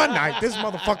 times in one night. This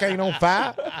motherfucker ain't on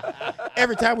fire.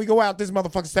 Every time we go out, this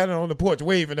motherfucker standing on the porch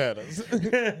waving at us.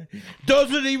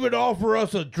 Doesn't even offer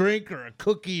us a drink or a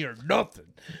cookie or nothing.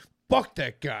 Fuck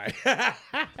that guy.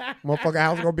 Motherfucker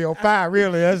house gonna be on fire,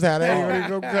 really. That's how they ain't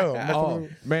gonna go. Oh,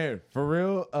 man, for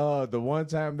real, the one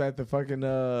time that the fucking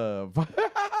the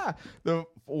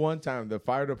one time the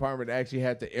fire department actually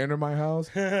had to enter my house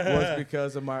was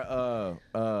because of my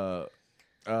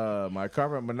my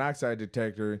carbon monoxide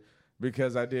detector,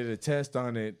 because I did a test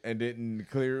on it and didn't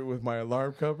clear it with my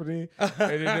alarm company. And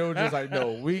then they were just like,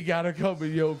 no, we got to come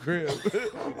in your crib.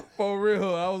 For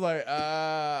real. I was like,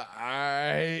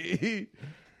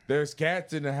 there's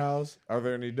cats in the house. Are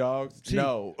there any dogs? See,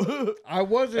 no. I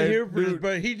wasn't here for this,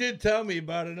 but he did tell me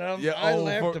about it. I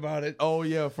laughed about it. Oh,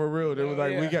 yeah, for real. They was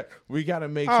like, we got to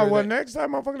make sure. Oh, well, next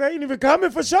time, motherfucker, they ain't even coming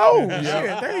for show.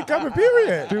 Shit, they ain't coming,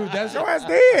 period. Dude, that's your ass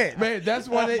dead. Man, that's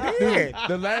why they did.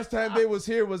 The last time they was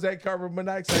here was that carbon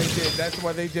monoxide shit. That's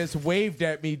why they just waved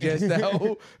at me just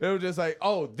now. They were just like,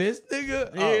 oh, this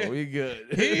nigga? Yeah. Oh, we good.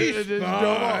 He's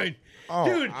fine. Oh,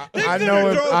 dude, I know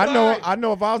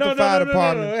if I was the fire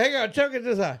department. No. Hang on, check it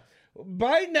this out.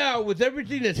 By now, with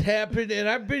everything that's happened, and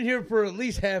I've been here for at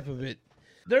least half of it,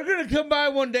 they're gonna come by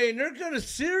one day and they're gonna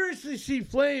seriously see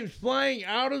flames flying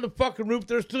out of the fucking roof.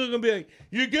 They're still gonna be like,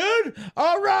 "You good?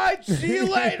 All right, see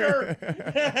you later."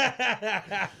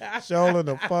 Surely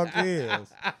the fuck is.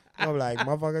 I'm like,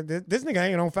 motherfucker, this nigga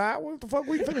ain't on fire. What the fuck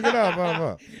we finna get up,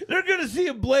 motherfucker? They're gonna see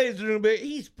a blaze. They're gonna be,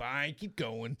 he's fine. Keep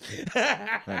going.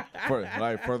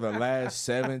 For the last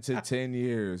 7 to 10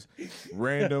 years,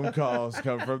 random calls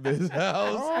come from this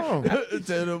house to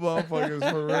the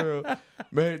motherfuckers, for real.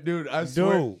 Man, dude, I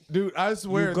swear, you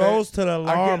goes to the alarm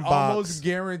I can box. almost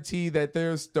guarantee that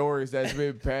there's stories that's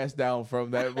been passed down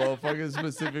from that motherfucking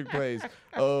specific place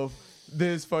of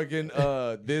this fucking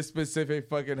this specific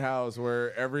fucking house,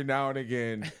 where every now and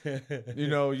again, you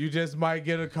know, you just might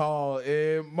get a call.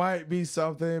 It might be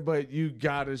something, but you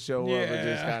gotta show up and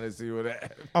just kind of see what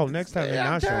happens. Oh, next time they're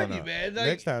not showing up. Man,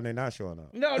 next time they're not showing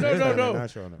up. No. They're not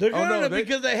showing up. They're gonna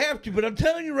because they have to. But I'm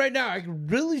telling you right now, I can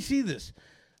really see this.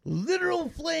 Literal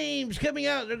flames coming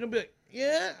out. They're gonna be like,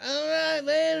 yeah, all right,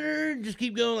 later. Just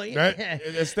keep going. Like, he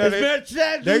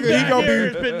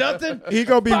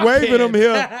gonna be waving them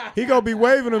here. He gonna be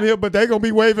waving them here, but they gonna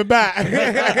be waving back. He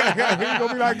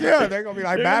gonna be like, yeah. They gonna be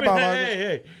like, bye, bye.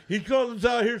 Hey. He called us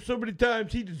out here so many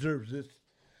times. He deserves this.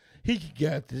 He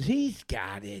got this. He's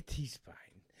got it. He's fine.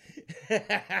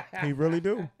 He really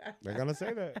do. They're gonna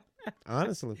say that.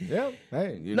 Honestly. Yeah.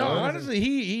 Hey. Honestly,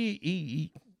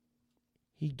 he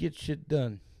gets shit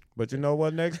done. But you know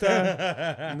what? Next time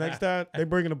they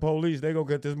bringing the police. They gonna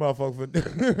get this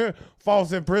motherfucker for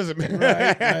false imprisonment.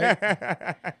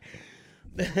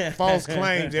 Right. False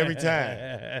claims every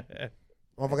time.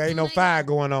 Motherfucker, ain't no fire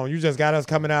going on. You just got us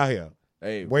coming out here.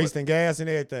 Hey, wasting gas and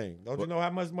everything. Don't you know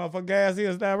how much motherfucking gas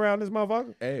is down around this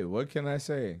motherfucker? Hey, what can I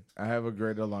say? I have a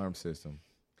great alarm system.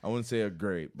 I wouldn't say a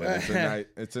great, but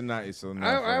it's a nice.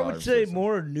 I would say system.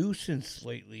 More nuisance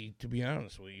lately, to be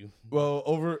honest with you. Well,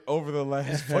 over the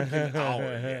last fucking hour,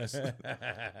 yes.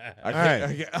 I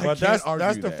can't that's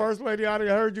argue the first lady I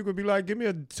heard you could be like, give me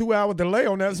a 2-hour delay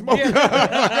on that smoke.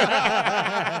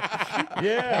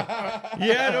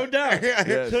 Yeah, no doubt.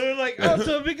 Yes. So they're like,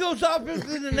 so if it goes off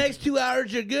in the next 2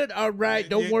 hours, you're good. All right,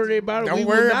 don't worry about it. Don't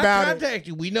worry about it. Contact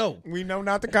you. We know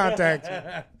not to contact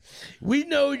you. We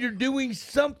know you're doing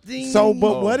something. So,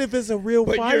 but what if it's a real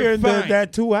fire in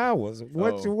that 2 hours?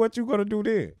 What you gonna do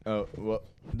then? Oh, well,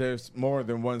 there's more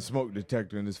than one smoke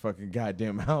detector in this fucking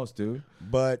goddamn house, dude.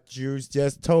 But you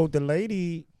just told the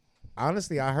lady.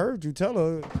 Honestly, I heard you tell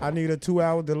her I need a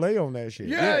 2-hour delay on that shit.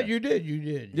 Yeah, you did.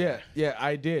 Yeah,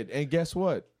 I did. And guess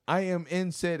what? I am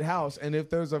in said house, and if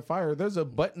there's a fire, there's a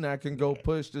button I can go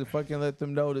push to fucking let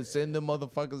them know to send the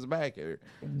motherfuckers back here.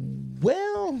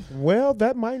 Well, Well,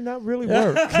 that might not really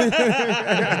work.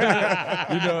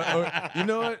 You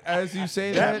know what? As you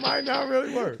say That might not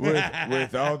really work.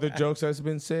 with all the jokes that's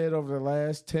been said over the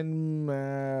last 10,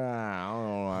 I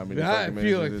don't know how many I fucking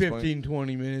feel minutes like at this 15,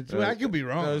 20 minutes. Well, I could be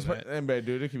wrong. No, on that.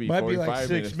 dude, it could be Might be 45 like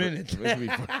 6 minutes.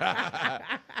 minutes.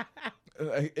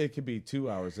 It could be 2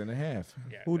 hours and a half.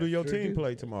 Yeah, Who do that's your true, team too.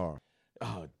 play tomorrow?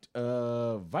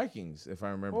 Vikings, if I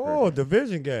remember Oh, correctly.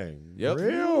 division game. Yep.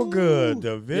 Real good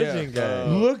division Yeah,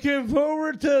 game. Looking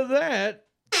forward to that.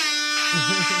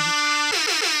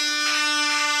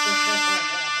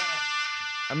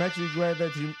 I'm actually glad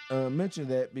that you mentioned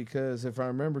that because if I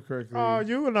remember correctly, Oh,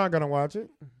 you were not going to watch it.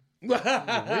 no.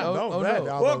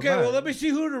 Okay, well, let me see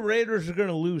who the Raiders are going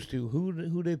to lose to.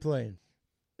 Who they playing?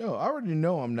 No, I already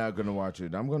know I'm not going to watch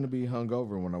it. I'm going to be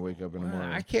hungover when I wake up in the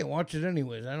morning. I can't watch it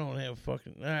anyways. I don't have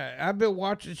fucking. I've been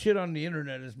watching shit on the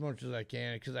internet as much as I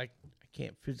can because I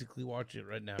can't physically watch it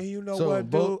right now. And you know So what, dude?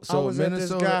 both- so I was at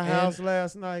this Minnesota guy's house and-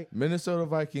 last night. Minnesota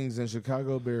Vikings and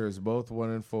Chicago Bears both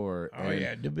 1-4. Oh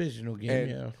yeah, divisional game.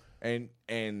 Yeah.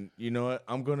 And you know what?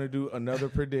 I'm gonna do another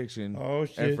prediction. Oh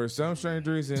shit. And for some strange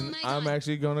reason, I'm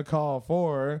actually gonna call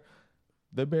for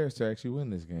the Bears to actually win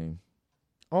this game.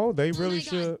 Oh, they really my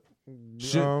God.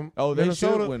 should. They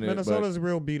Minnesota, should win it. Minnesota's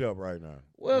real beat up right now.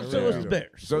 Well, so is Yeah. the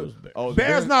Bears. So is the Bears. the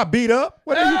Bears not beat up?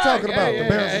 What are you talking about? The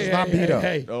Bears is not beat up.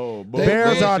 Hey. Oh,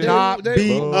 Bears are not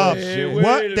beat up. Bullshit.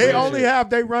 What? They only have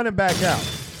their running back out.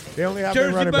 They only have their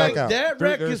Jersey running back out. that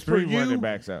wreck There's is for 3 running you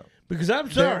backs out. because I'm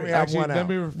They sorry. only have Actually, one let out.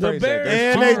 me The rephrase Bears- that.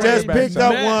 And Two they just running picked backs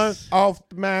up out. one Mess. off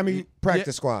Miami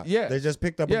practice squad. yes. They just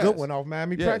picked up a Yes. good one off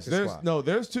Miami practice there's, squad. No,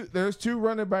 there's two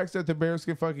running backs that the Bears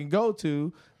can fucking go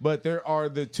to, but there are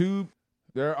two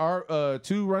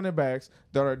running backs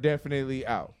that are definitely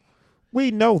out.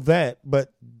 We know that,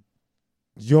 but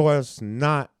yours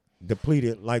not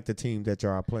depleted like the team that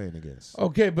y'all are playing against.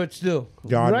 Okay, but still,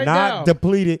 Y'all right not now,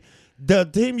 depleted. The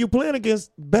team you playing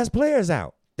against, best players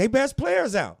out. They best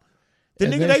players out. The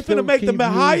And nigga they they still finna make the keep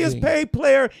highest losing. paid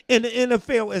player in the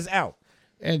NFL is out.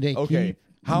 and they Okay, keep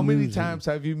how many losing. times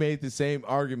have you made the same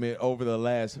argument over the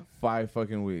last 5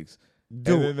 fucking weeks? And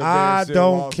then Dude, the Bears I still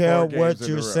don't lost care 4 what games in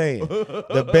you're a row. saying.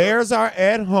 The Bears are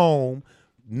at home,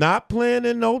 not playing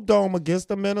in no dome against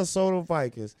the Minnesota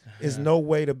Vikings. There's no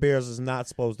way the Bears is not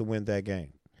supposed to win that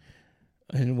game.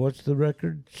 And what's the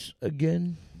records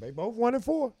again? They both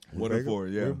 1-4.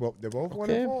 1-4, yeah. They're both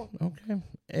Okay, 1-4. okay.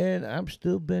 And I'm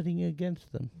still betting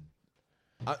against them.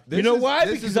 This You know is- why?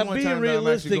 this is Because the I'm one being time that I'm actually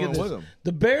realistic. going in this. with them.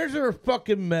 The Bears are a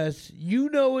fucking mess. You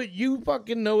know it. You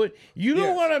fucking know it. You don't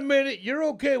Yes. want to admit it. You're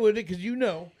okay with it because you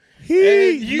know. And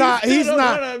He's you not. still He's don't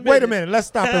wanna not. admit Wait a it. minute. Let's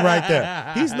stop it right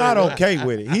there. He's not okay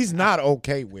with it. He's not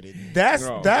okay with it. That's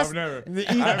No, that's I've never-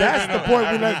 that's the point.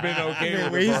 I've We never like. been okay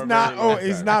with it He's for a not. very long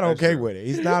He's time. not That's okay true. with it.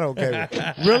 He's not okay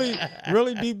with it.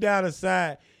 Really deep down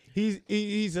inside,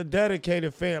 he's a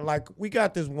dedicated fan. Like we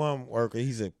got this one worker.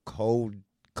 He's a cold,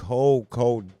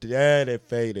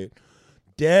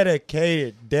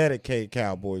 dedicated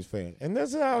Cowboys fan, and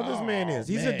that's how this man is.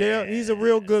 He's a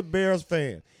real good Bears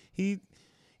fan.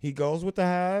 He goes with the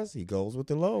highs, he goes with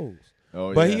the lows.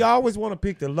 Oh, But yeah. he always want to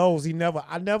pick the lows.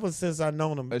 I never since I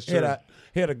known him That's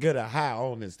had a good high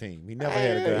on this team. He never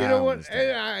had a good You high know on what? this team.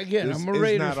 Again, It's- I'm a it's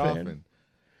Raiders not fan. often.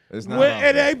 It's not Well,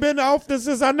 often. it ain't been often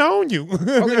since I known you.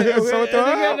 Okay, So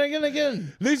and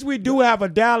again. at least we do have a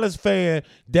Dallas fan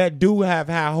that do have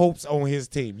high hopes on his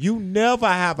team. You never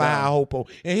have a high hope on,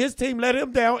 and his team let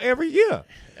him down every year.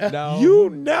 No. You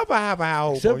never have a high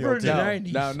hope Except on for your in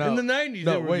team. the 90s. No. In the 90s,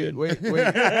 No, they were good. wait.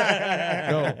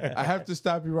 No, I have to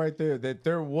stop you right there. That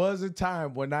there was a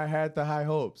time when I had the high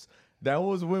hopes. That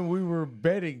was when we were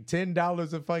betting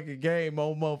 $10 a fucking game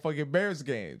on motherfucking Bears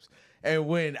games. And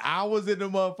when I was in the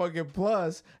motherfucking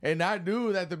plus, and I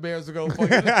knew that the Bears were gonna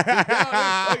fucking lose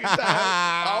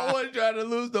I wasn't trying to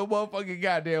lose no motherfucking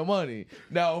goddamn money.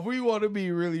 Now, if we want to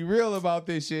be really real about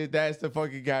this shit, that's the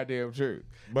fucking goddamn truth.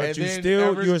 But And you're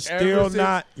then still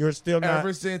not.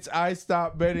 Ever since I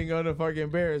stopped betting on the fucking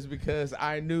Bears because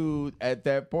I knew at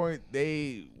that point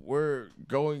they were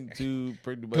going to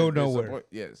pretty much Go nowhere. disappoint.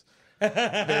 Yes.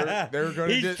 They were going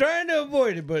He's trying to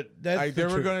avoid it, but that's like the they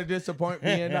were truth. going to disappoint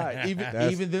me and I.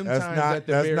 Even them that's times not, that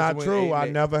the that's Bears not went true. 8-8. I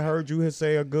never heard you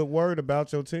say a good word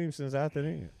about your team since after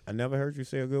then. I never heard you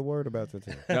say a good word about your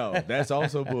team. No, that's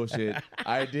also bullshit.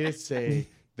 I did say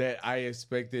that I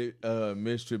expected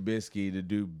Mitch Trubisky to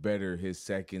do better his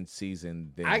second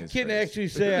season than I his can first. actually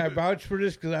say I vouch for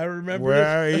this because I remember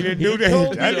Well, this. he didn't do that. told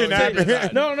me That to didn't say happen.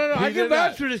 that. No, I He can did vouch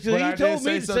not. for this But because I he did told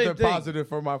say me the something same thing. positive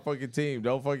for my fucking team.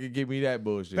 Don't fucking give me that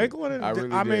bullshit. They going to. I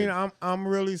really I mean, did. I'm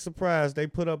really surprised they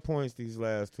put up points these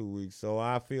last 2 weeks, so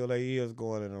I feel they is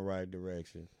going in the right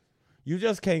direction. You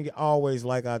just can't always,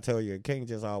 like I tell you, can't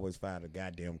just always find a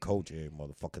goddamn coach every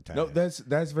motherfucking time. No,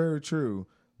 that's very true.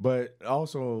 But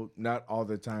also not all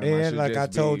the time. And like I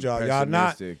told y'all, y'all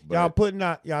not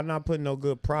putting no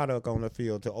good product on the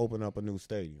field to open up a new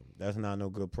stadium. That's not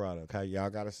no good product. How y'all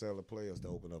got to sell the players to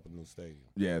open up a new stadium.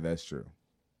 Yeah, that's true.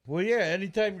 Well, yeah,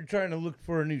 anytime you're trying to look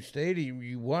for a new stadium,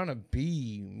 you want to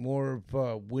be more of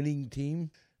a winning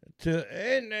team.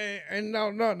 And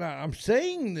no, I'm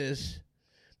saying this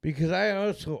because I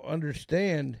also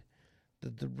understand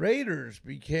that the Raiders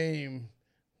became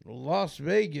Las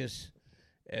Vegas.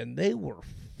 And they were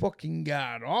fucking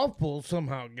god awful.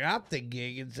 Somehow got the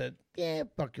gig and said, "Yeah,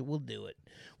 fuck it, we'll do it.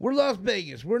 We're Las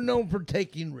Vegas. We're known for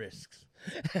taking risks."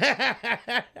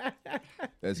 That's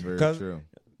very true.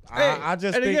 I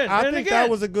think that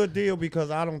was a good deal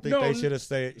because I don't think they should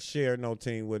have shared no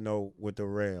team with the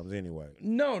Rams anyway.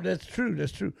 No, that's true.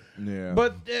 That's true. Yeah.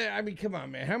 But I mean, come on,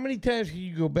 man. How many times can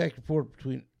you go back and forth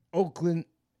between Oakland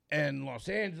and Los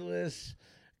Angeles?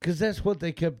 Because that's what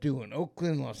they kept doing.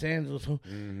 Oakland, Los Angeles.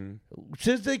 Mm-hmm.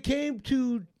 Since they came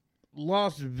to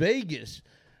Las Vegas,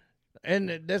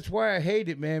 and that's why I hate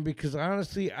it, man, because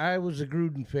honestly, I was a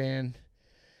Gruden fan.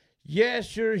 Yeah,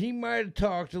 sure, he might have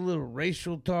talked a little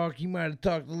racial talk. He might have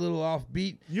talked a little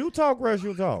offbeat. You talk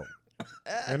racial talk,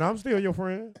 and I'm still your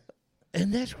friend.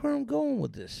 And that's where I'm going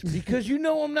with this, because you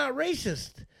know I'm not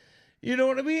racist. You know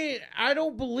what I mean? I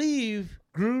don't believe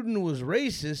Gruden was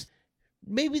racist.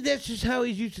 Maybe that's just how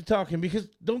he's used to talking, because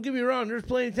don't get me wrong, there's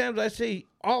plenty of times I say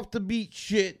off the beat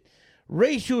shit,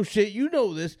 racial shit, you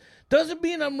know this. Doesn't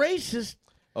mean I'm racist.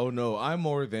 Oh no, I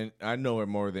know it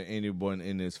more than anyone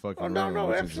in this fucking room,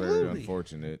 which absolutely. is very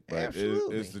unfortunate. But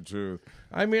it's the truth.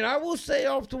 I mean, I will say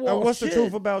off the wall. And what's shit. the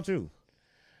truth about you?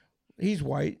 He's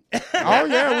white. Oh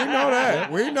yeah, we know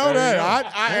that. We know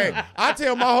that. I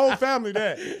tell my whole family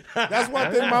that. That's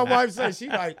one thing my wife says. She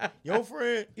like, your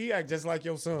friend, he act just like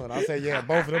your son. I say, yeah,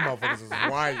 both of them motherfuckers is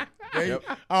white.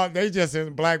 They just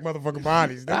in black motherfucking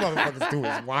bodies. Them motherfuckers too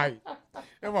is white.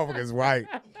 Them motherfuckers white.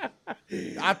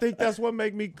 I think that's what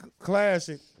make me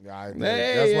classic.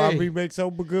 That's why we make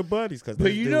so good buddies.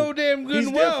 But you know damn good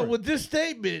and well with this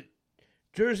statement,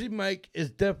 Jersey Mike is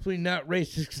definitely not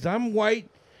racist because I'm white.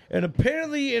 And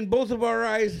apparently, in both of our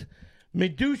eyes,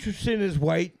 McDoucherson is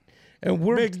white, and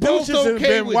we're both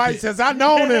okay been white since I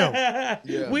known him.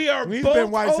 Yeah. We are He's both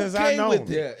been white okay since I known with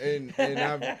him. it. Yeah, and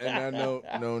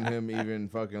I've known him even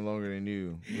fucking longer than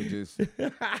you, which is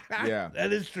That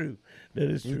is true.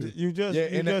 That is true. You just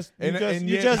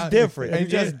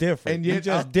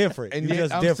different. And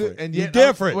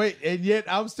yet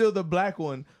I'm still the black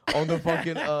one on the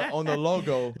fucking on the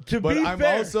logo. But I'm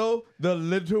also the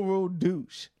literal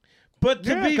douche. But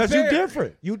to be because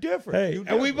fair, you different. Hey,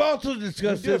 and we've also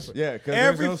discussed this. Yeah,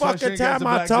 every fucking time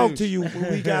I talk to you,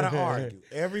 we gotta argue.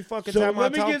 Every fucking time I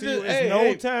talk to you, it's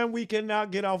no time we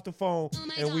cannot get off the phone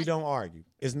and we don't argue.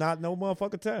 It's not no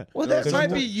motherfucking time. Well, that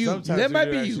might be you. That might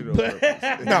be you.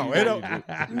 No, it don't.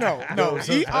 No.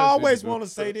 He always want to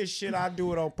say this shit. I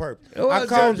do it on purpose. Well, I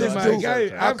called this dude.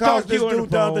 I called this dude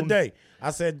the other day. I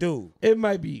said, dude, it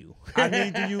might be you. I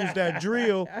need to use that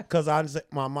drill because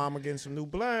my mama getting some new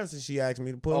blinds and she asked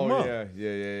me to put them up. Yeah.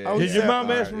 Did your mom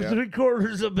ask for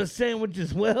 3/4 of a sandwich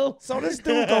as well? So this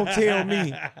dude gonna tell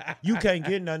me you can't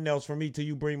get nothing else from me till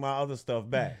you bring my other stuff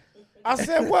back. I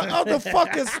said, what other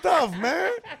fucking stuff,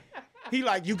 man? He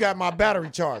like, you got my battery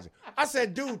charger. I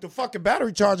said, dude, the fucking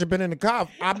battery charger been in the car.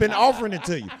 I've been offering it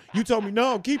to you. You told me,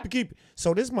 no, keep it.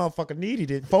 So this motherfucker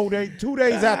needed it 2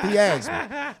 days after he asked me.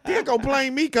 Then go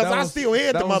blame me because I still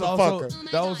had the motherfucker.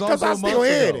 Because I still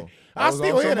had it.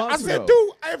 I said, dude,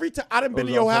 every time I done been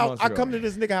to your house, I come to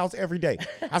this nigga house every day.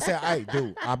 I said, hey,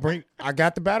 dude, I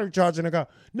got the battery charger in the car.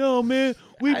 No, man,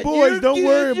 we boys, don't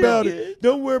worry about it.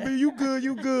 Don't worry about it. You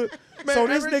good. Man, so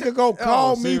this nigga go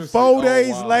call me 4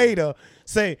 days later,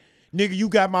 say, nigga, you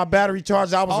got my battery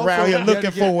charger. I was around here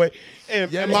looking for it.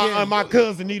 And my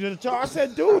cousin needed a charge. I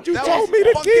said, dude, you told me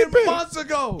to keep it. Months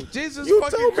ago. Jesus you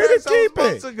fucking told me Christ, to keep it.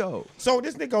 Months ago. So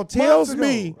this nigga tells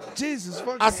me, Jesus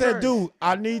fucking I said, Christ. dude,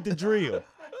 I need the drill.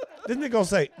 This nigga gonna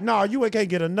say, nah, you ain't can't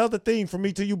get another thing from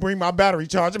me till you bring my battery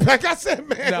charger back. I said,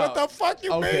 man, what the fuck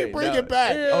you mean bring it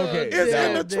back? It's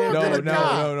in the trunk of the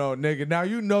car. No, nigga. Now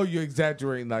you know you're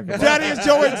exaggerating like a that is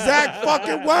your exact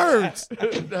fucking words.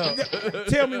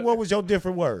 Tell me what was your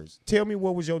different words.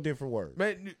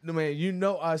 Man, you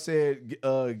know I said,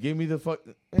 give me the fuck.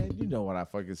 Man, you know what I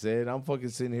fucking said. I'm fucking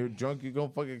sitting here drunk. You gonna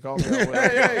fucking call me out.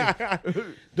 Hey.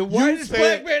 The whitest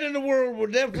black man in the world will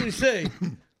definitely say,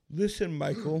 listen,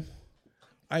 Michael,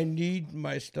 I need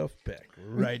my stuff back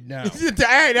right now.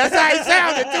 Hey, that's how he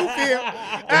sounded too, Phil.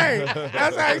 Hey,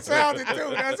 that's how he sounded too.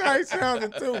 That's how he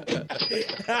sounded too.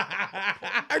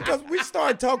 Because we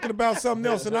started talking about something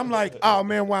else, and I'm like, oh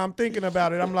man, while I'm thinking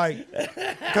about it, I'm like,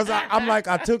 because I'm like,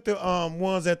 I took the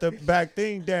ones at the back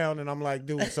thing down, and I'm like,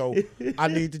 dude, so I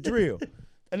need the drill.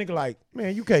 And nigga like,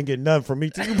 man, you can't get nothing from me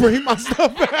till you bring my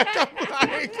stuff back. I'm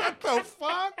like, what the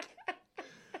fuck?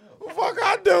 What the fuck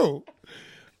I do?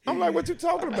 I'm like, what you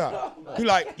talking about? He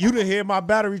like, you didn't hear my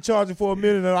battery charging for a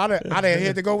minute, and I didn't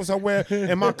had to go somewhere,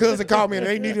 and my cousin called me, and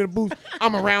they needed a boost.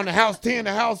 I'm around the house, tearing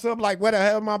the house up, like, where the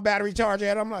hell my battery charger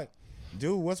at? I'm like,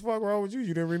 dude, what's the fuck wrong with you?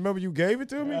 You didn't remember you gave it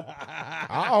to me?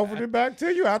 I offered it back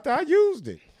to you after I used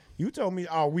it. You told me,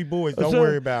 oh, we boys, don't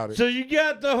worry about it. So you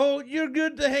got the whole, you're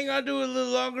good to hang on to it a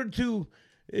little longer, too.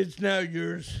 It's now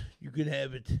yours. You can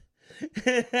have it.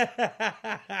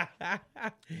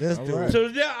 This dude. So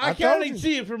yeah, I kind of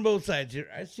see it from both sides here.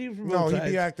 I see it from both sides. No,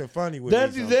 he be acting funny with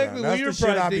That's me exactly what That's you're the shit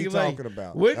I probably be thinking. talking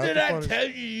about. When That's did the I funny tell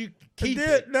shit. you keep That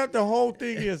it? That the whole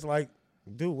thing is like,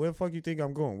 dude, where the fuck you think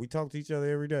I'm going? We talk to each other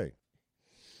every day.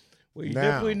 Well, you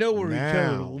definitely know where each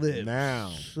other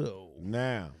lives.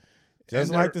 Now.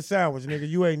 Just like the sandwich, nigga.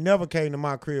 You ain't never came to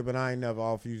my crib and I ain't never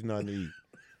offered you nothing to eat.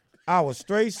 I was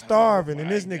straight starving, and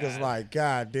this nigga's like,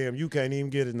 God damn, you can't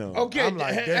even get enough. Okay, I'm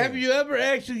like, damn. have you ever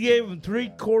actually gave him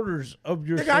 3/4 of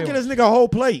your Nigga, sandwich? I get this nigga a whole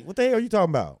plate. What the hell are you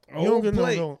talking about? A whole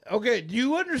plate. Okay, do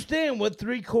you understand what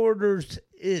 3/4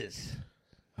 is?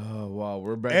 Oh, wow,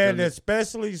 we're back. And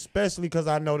especially because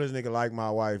I know this nigga like my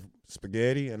wife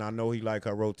spaghetti, and I know he like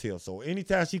her rotel. So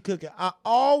anytime she cook it, I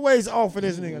always offer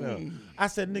this nigga enough. I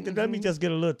said, nigga, let me just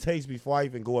get a little taste before I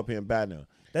even go up here and buy none.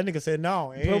 That nigga said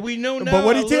no. But we know now. But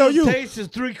what he tell you? Taste is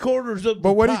 3/4 of.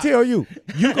 But what pot. he tell you?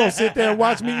 You gonna sit there and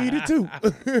watch me eat it too?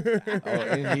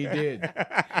 And he did.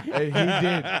 And he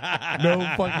did. No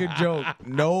fucking joke.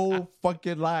 No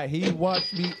fucking lie. He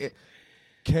watched me.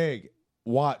 Keg,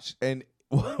 watch me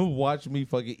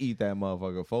fucking eat that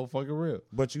motherfucker. For fucking real.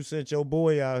 But you sent your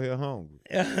boy out here hungry.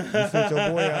 You sent your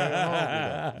boy out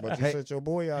here hungry. But you sent your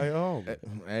boy out here hungry.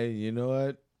 Hey, you know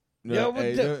what? No,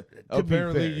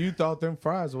 apparently you thought them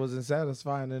fries wasn't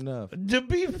satisfying enough. To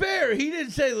be fair, he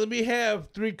didn't say, let me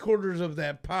have 3/4 of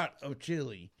that pot of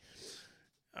chili.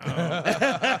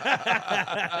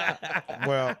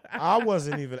 Well, I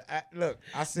wasn't even. Look,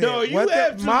 I said, no, you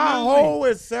absolutely. My whole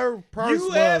is served purse You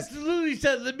was, absolutely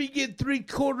said, let me get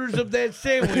 3/4 of that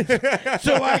sandwich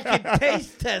so I can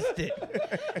taste test it.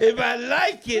 If I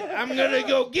like it, I'm gonna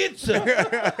go get some.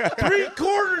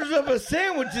 3/4 of a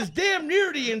sandwich is damn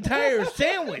near the entire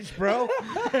sandwich, bro.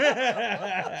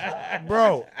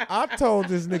 Bro, I told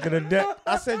this nigga that.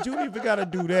 I said, you even gotta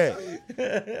do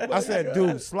that. I said,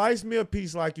 dude, slice me a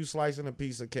piece like you slicing a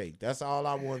piece of cake. That's all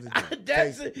I wanted to do.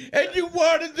 That's it. And you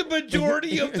wanted the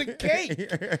majority of the cake.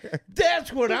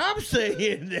 That's what I'm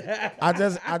saying. I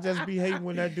just be hating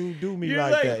when that dude do me You're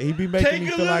like that. He be making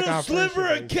me feel like I'm take a little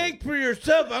sliver of cake for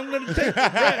yourself. I'm gonna take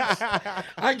the rest.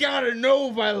 I gotta know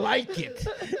if I like it.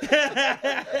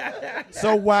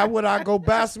 So why would I go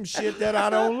buy some shit that I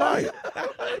don't like?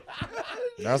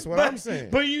 That's what I'm saying.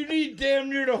 But you need damn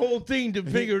near the whole thing to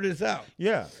figure this out.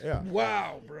 Yeah.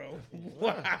 Wow, bro.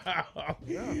 Wow.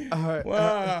 Yeah.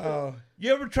 Wow.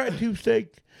 You ever tried tube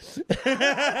steak?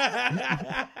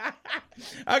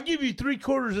 I'll give you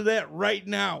 3/4 of that right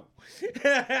now.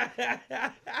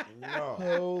 No.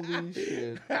 Holy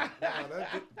shit.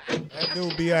 That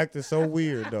dude be acting so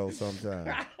weird though sometimes.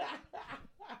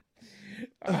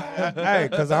 Hey,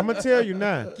 because I'm going to tell you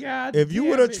now, God if you damn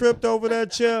would have it. tripped over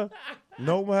that chair,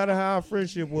 no matter how our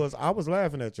friendship was, I was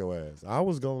laughing at your ass. I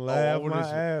was going to laugh my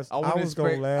ass. I was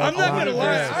going to laugh. I'm not going to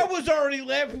lie. I was already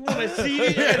laughing when I see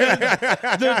it.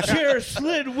 And the chair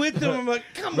slid with him. I'm like,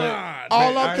 come on.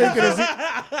 All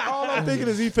I'm thinking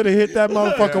is he finna hit that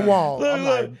motherfucking wall. Look, I'm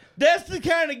like, that's the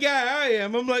kind of guy I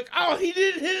am. I'm like, oh, he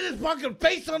didn't hit his fucking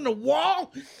face on the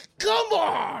wall? Come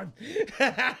on.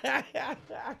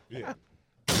 yeah.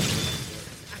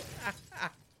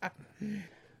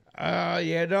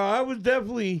 Yeah, no, I was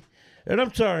definitely, and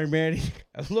I'm sorry, Manny.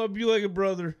 I love you like a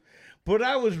brother, but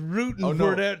I was rooting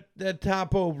for that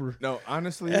top over. No,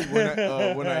 honestly,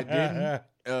 when I didn't,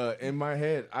 in my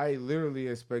head, I literally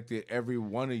expected every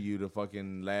one of you to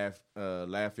fucking laugh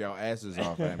y'all asses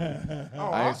off at me.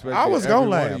 I was gonna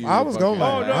laugh. I was gonna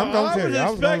laugh. Oh no, I'm gonna tell you, I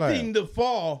was expecting the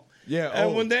fall. Yeah,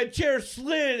 and when that chair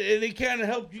slid and it kind of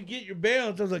helped you get your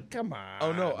balance, I was like, "Come on!"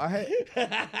 Oh no, I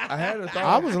had a thought.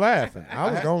 I was laughing.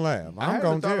 I was gonna laugh. I'm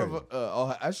gonna tell you.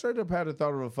 I straight up had a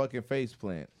thought of a fucking face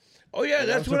plant. Oh yeah,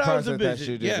 that's what I was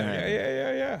envisioning.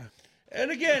 Yeah.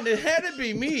 And again, it had to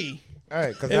be me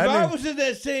Hey, cause if I was in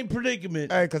that same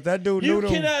predicament, hey, cause that dude you knew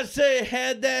cannot say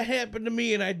had that happened to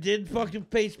me and I did fucking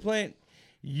face plant,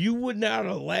 you would not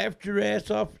have laughed your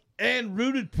ass off and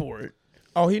rooted for it.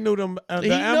 Oh, he knew them. The He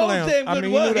ambulance. knows I mean, he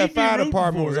knew that fire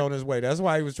department was on his way. That's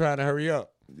why he was trying to hurry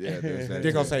up. Yeah,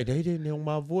 They're gonna say they didn't know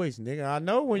my voice, nigga. I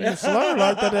know when you slur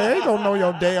like that, they ain't gonna know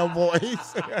your damn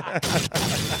voice.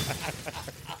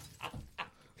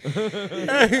 They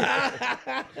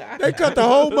cut the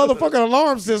whole motherfucking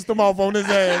alarm system off on his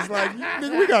ass. Like,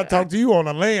 nigga, we gotta talk to you on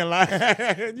a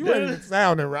landline. You ain't even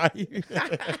sounding right.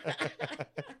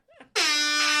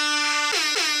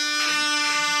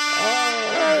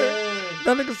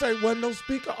 That nigga say, wasn't no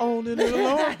speaker on in the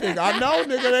alarm thing. I know,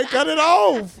 nigga, they cut it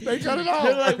off. They cut it off.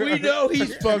 They're like, we know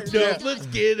he's fucked up. Let's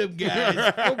get him,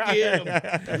 guys. Go get him.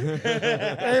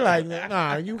 They like,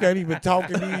 nah, you can't even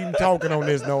talking on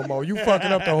this no more. You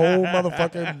fucking up the whole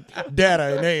motherfucking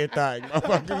data and everything.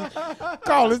 Motherfucker.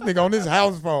 Call this nigga on this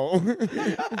house phone.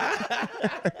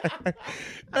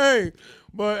 Hey,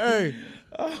 but hey.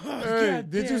 Hey,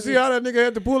 did you see how that nigga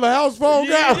had to pull the house phone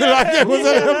out? Like it was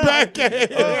in the back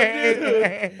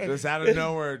end. Just out of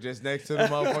nowhere, just next to the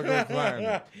motherfucking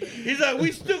recliner. He's like,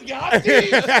 we still got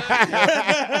these?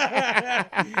 I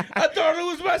thought it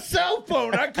was my cell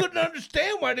phone. I couldn't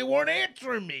understand why they weren't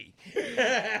answering me.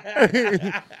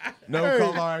 No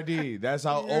caller ID. That's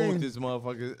how old this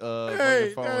motherfucker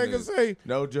fucking phone is. Say,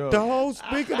 no joke. The whole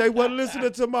speaker, they wasn't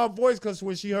listening to my voice because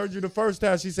when she heard you the first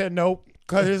time, she said, nope.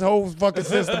 Cut his whole fucking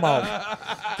system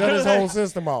off. Cut his whole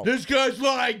system off. This guy's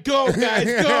lying. Go, guys.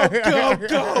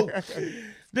 Go.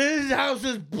 This house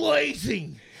is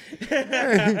blazing.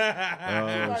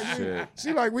 Oh, shit.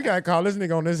 She like, we got to call this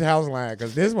nigga on this house line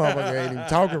because this motherfucker ain't even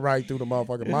talking right through the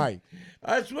motherfucking mic.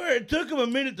 I swear, it took him a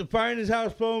minute to find his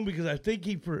house phone because I think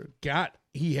he forgot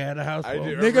he had a house phone.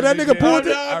 Nigga, that nigga pulled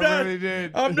it. I really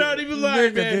did. I'm not even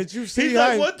lying, Nigga, man. did you see He's how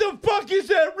like, what the fuck is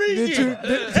that ringing?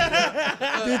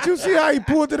 Did you see how he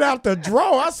pulled it out the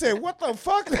drawer? I said, what the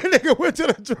fuck? That nigga went to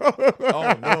the drawer.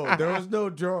 Oh, no. There was no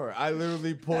drawer. I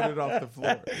literally pulled it off the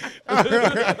floor.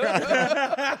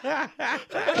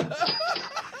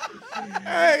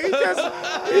 Hey, he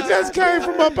just came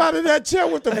from up out of that chair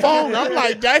with the phone. I'm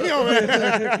like, damn.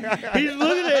 He's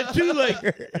looking at it too like,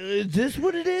 is this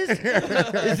what it is?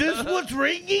 Is this what's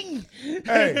ringing?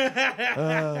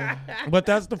 Hey, but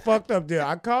that's the fucked up deal.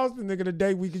 I called the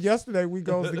nigga yesterday we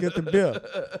goes to get the bill.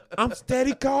 I'm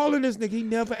steady calling this nigga. He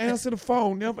never answered the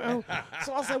phone. So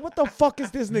I said, what the fuck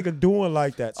is this nigga doing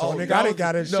like that? So nigga, I done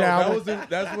got in the shower.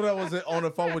 That's when I was on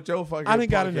the phone with your fucking I done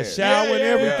got in the shower and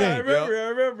everything. I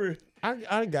remember.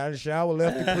 I got in the shower,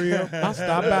 left the crib. I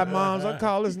stopped by mom's. I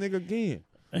call this nigga again.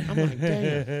 I'm like,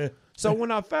 damn. So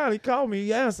when I finally called me,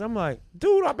 he answered. I'm like,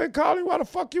 dude, I've been calling. Why the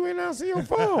fuck you ain't answering your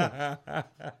phone?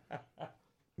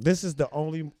 This is the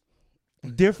only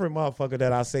different motherfucker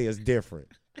that I say is different.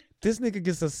 This nigga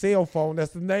gets a cell phone.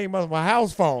 That's the name of my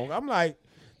house phone. I'm like,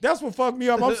 that's what fucked me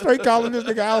up. I'm straight calling this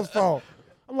nigga house phone.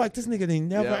 I'm like, this nigga ain't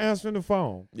never answering the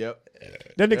phone. Yep.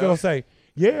 That nigga gonna say,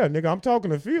 yeah, nigga, I'm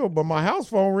talking to Phil, but my house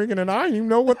phone ringing and I didn't even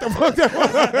know what the fuck that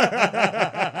was.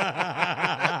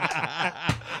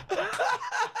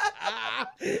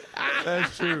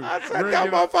 That's true. I said,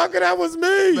 that motherfucker, that was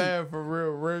me. Man, for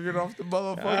real, ringing off the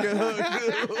motherfucking hook.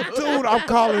 Dude, I'm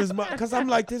calling his mom because I'm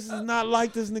like, this is not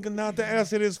like this nigga not to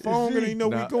answer this phone and he know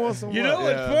we going somewhere. You know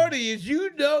what's funny is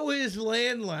his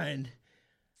landline.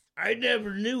 I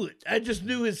never knew it. I just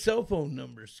knew his cell phone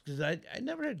numbers because I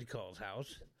never had to call his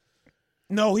house.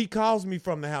 No, he calls me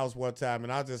from the house one time,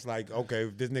 and I just like, okay,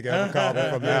 if this nigga ever called me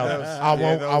from the house, I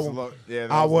won't dig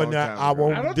no his call.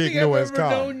 I don't think I've ever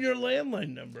known your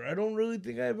landline number. I don't really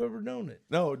think I've ever known it.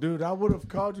 No, dude, I would have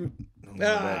called you.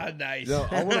 Nice. No,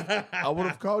 I would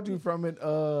have called you from it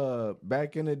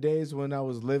back in the days when I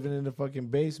was living in the fucking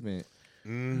basement.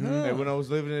 Mm-hmm. And when I was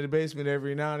living in the basement,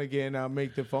 every now and again, I'll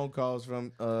make the phone calls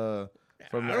from the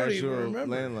actual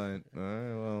landline. All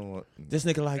right, well, this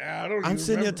nigga like, I'm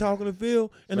sitting here talking to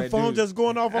Phil, and the phone just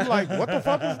going off. I'm like, what the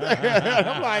fuck is that?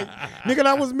 I'm like, nigga,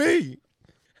 that was me.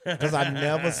 Because I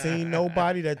never seen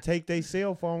nobody that take their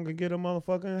cell phone and get a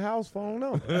motherfucking house phone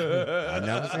number. I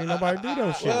never seen nobody do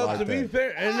those shit like that. Well, to be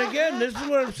fair, and again, this is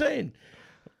what I'm saying.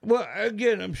 Well,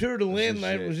 again, I'm sure the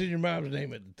landline was in your mom's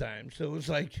name at the time, so it's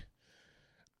like,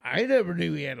 I never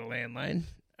knew he had a landline.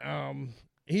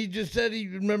 He just said he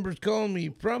remembers calling me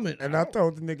from it. And I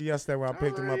told the nigga yesterday when I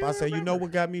picked him up, I said, you know what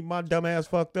got me my dumb ass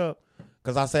fucked up?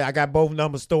 Because I say I got both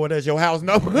numbers stored as your house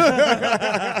number.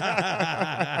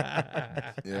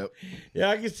 Yep. Yeah,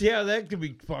 I can see how that could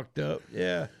be fucked up.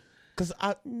 Yeah. Because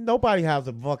nobody has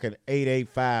a fucking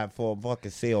 885 for a fucking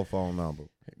cell phone number.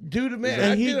 Dude, man,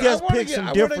 And he just picks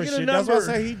some different shit. That's why I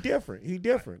say he different. He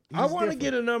different. I want to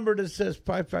get a number that says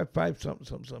 555 something.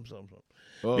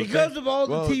 Well, because of all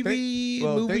the TV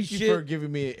movie shit. Thank you for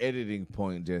giving me an editing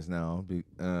point just now,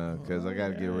 because I got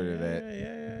to get rid of that.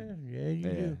 Yeah, you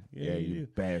do. Yeah, you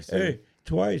bastard. Hey,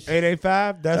 twice.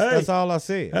 885. That's all I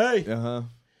said. Hey.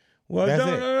 Well, that's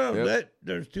no. Yep.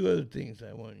 There's two other things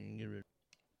I want you to get rid of.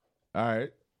 All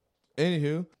right.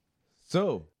 Anywho,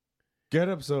 so get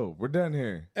up. So we're done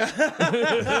here. I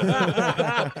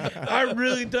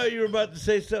really thought you were about to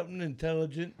say something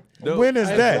intelligent. No, when is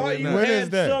that? When is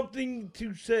that? Something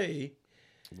to say.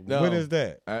 No, when is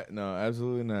that? No,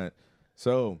 absolutely not.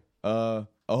 So, I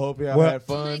hope y'all had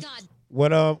fun.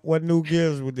 What new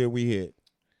gears did we hit?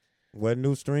 What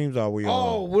new streams are we on?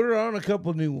 Oh, we're on a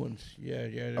couple new ones. Yeah.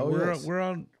 Oh, we're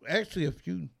on actually a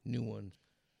few new ones.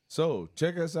 So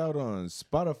check us out on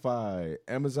Spotify,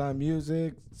 Amazon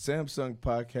Music, Samsung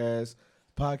Podcast,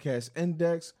 Podcast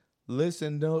Index,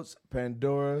 Listen Notes,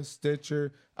 Pandora,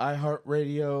 Stitcher,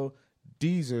 iHeartRadio,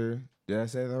 Deezer. Did I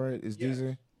say that right? Is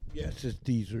Deezer? Yes, it's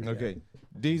Deezer. Okay.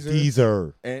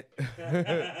 Deezer. And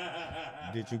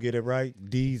did you get it right?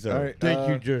 Deezer. All right, Thank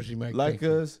you, Jersey Mike. Like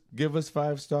us, give us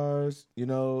 5 stars.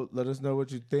 Let us know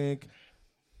what you think.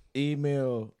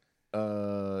 Email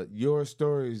your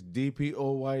stories,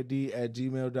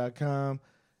 dpoyd@gmail.com.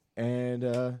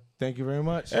 And thank you very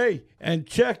much. Hey, and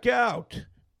check out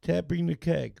Tapping the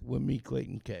Keg with me,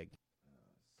 Clayton Keg.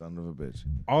 Son of a bitch.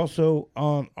 Also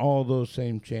on all those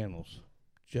same channels,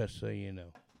 just so you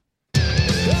know.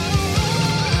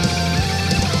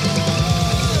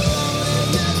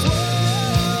 Oh,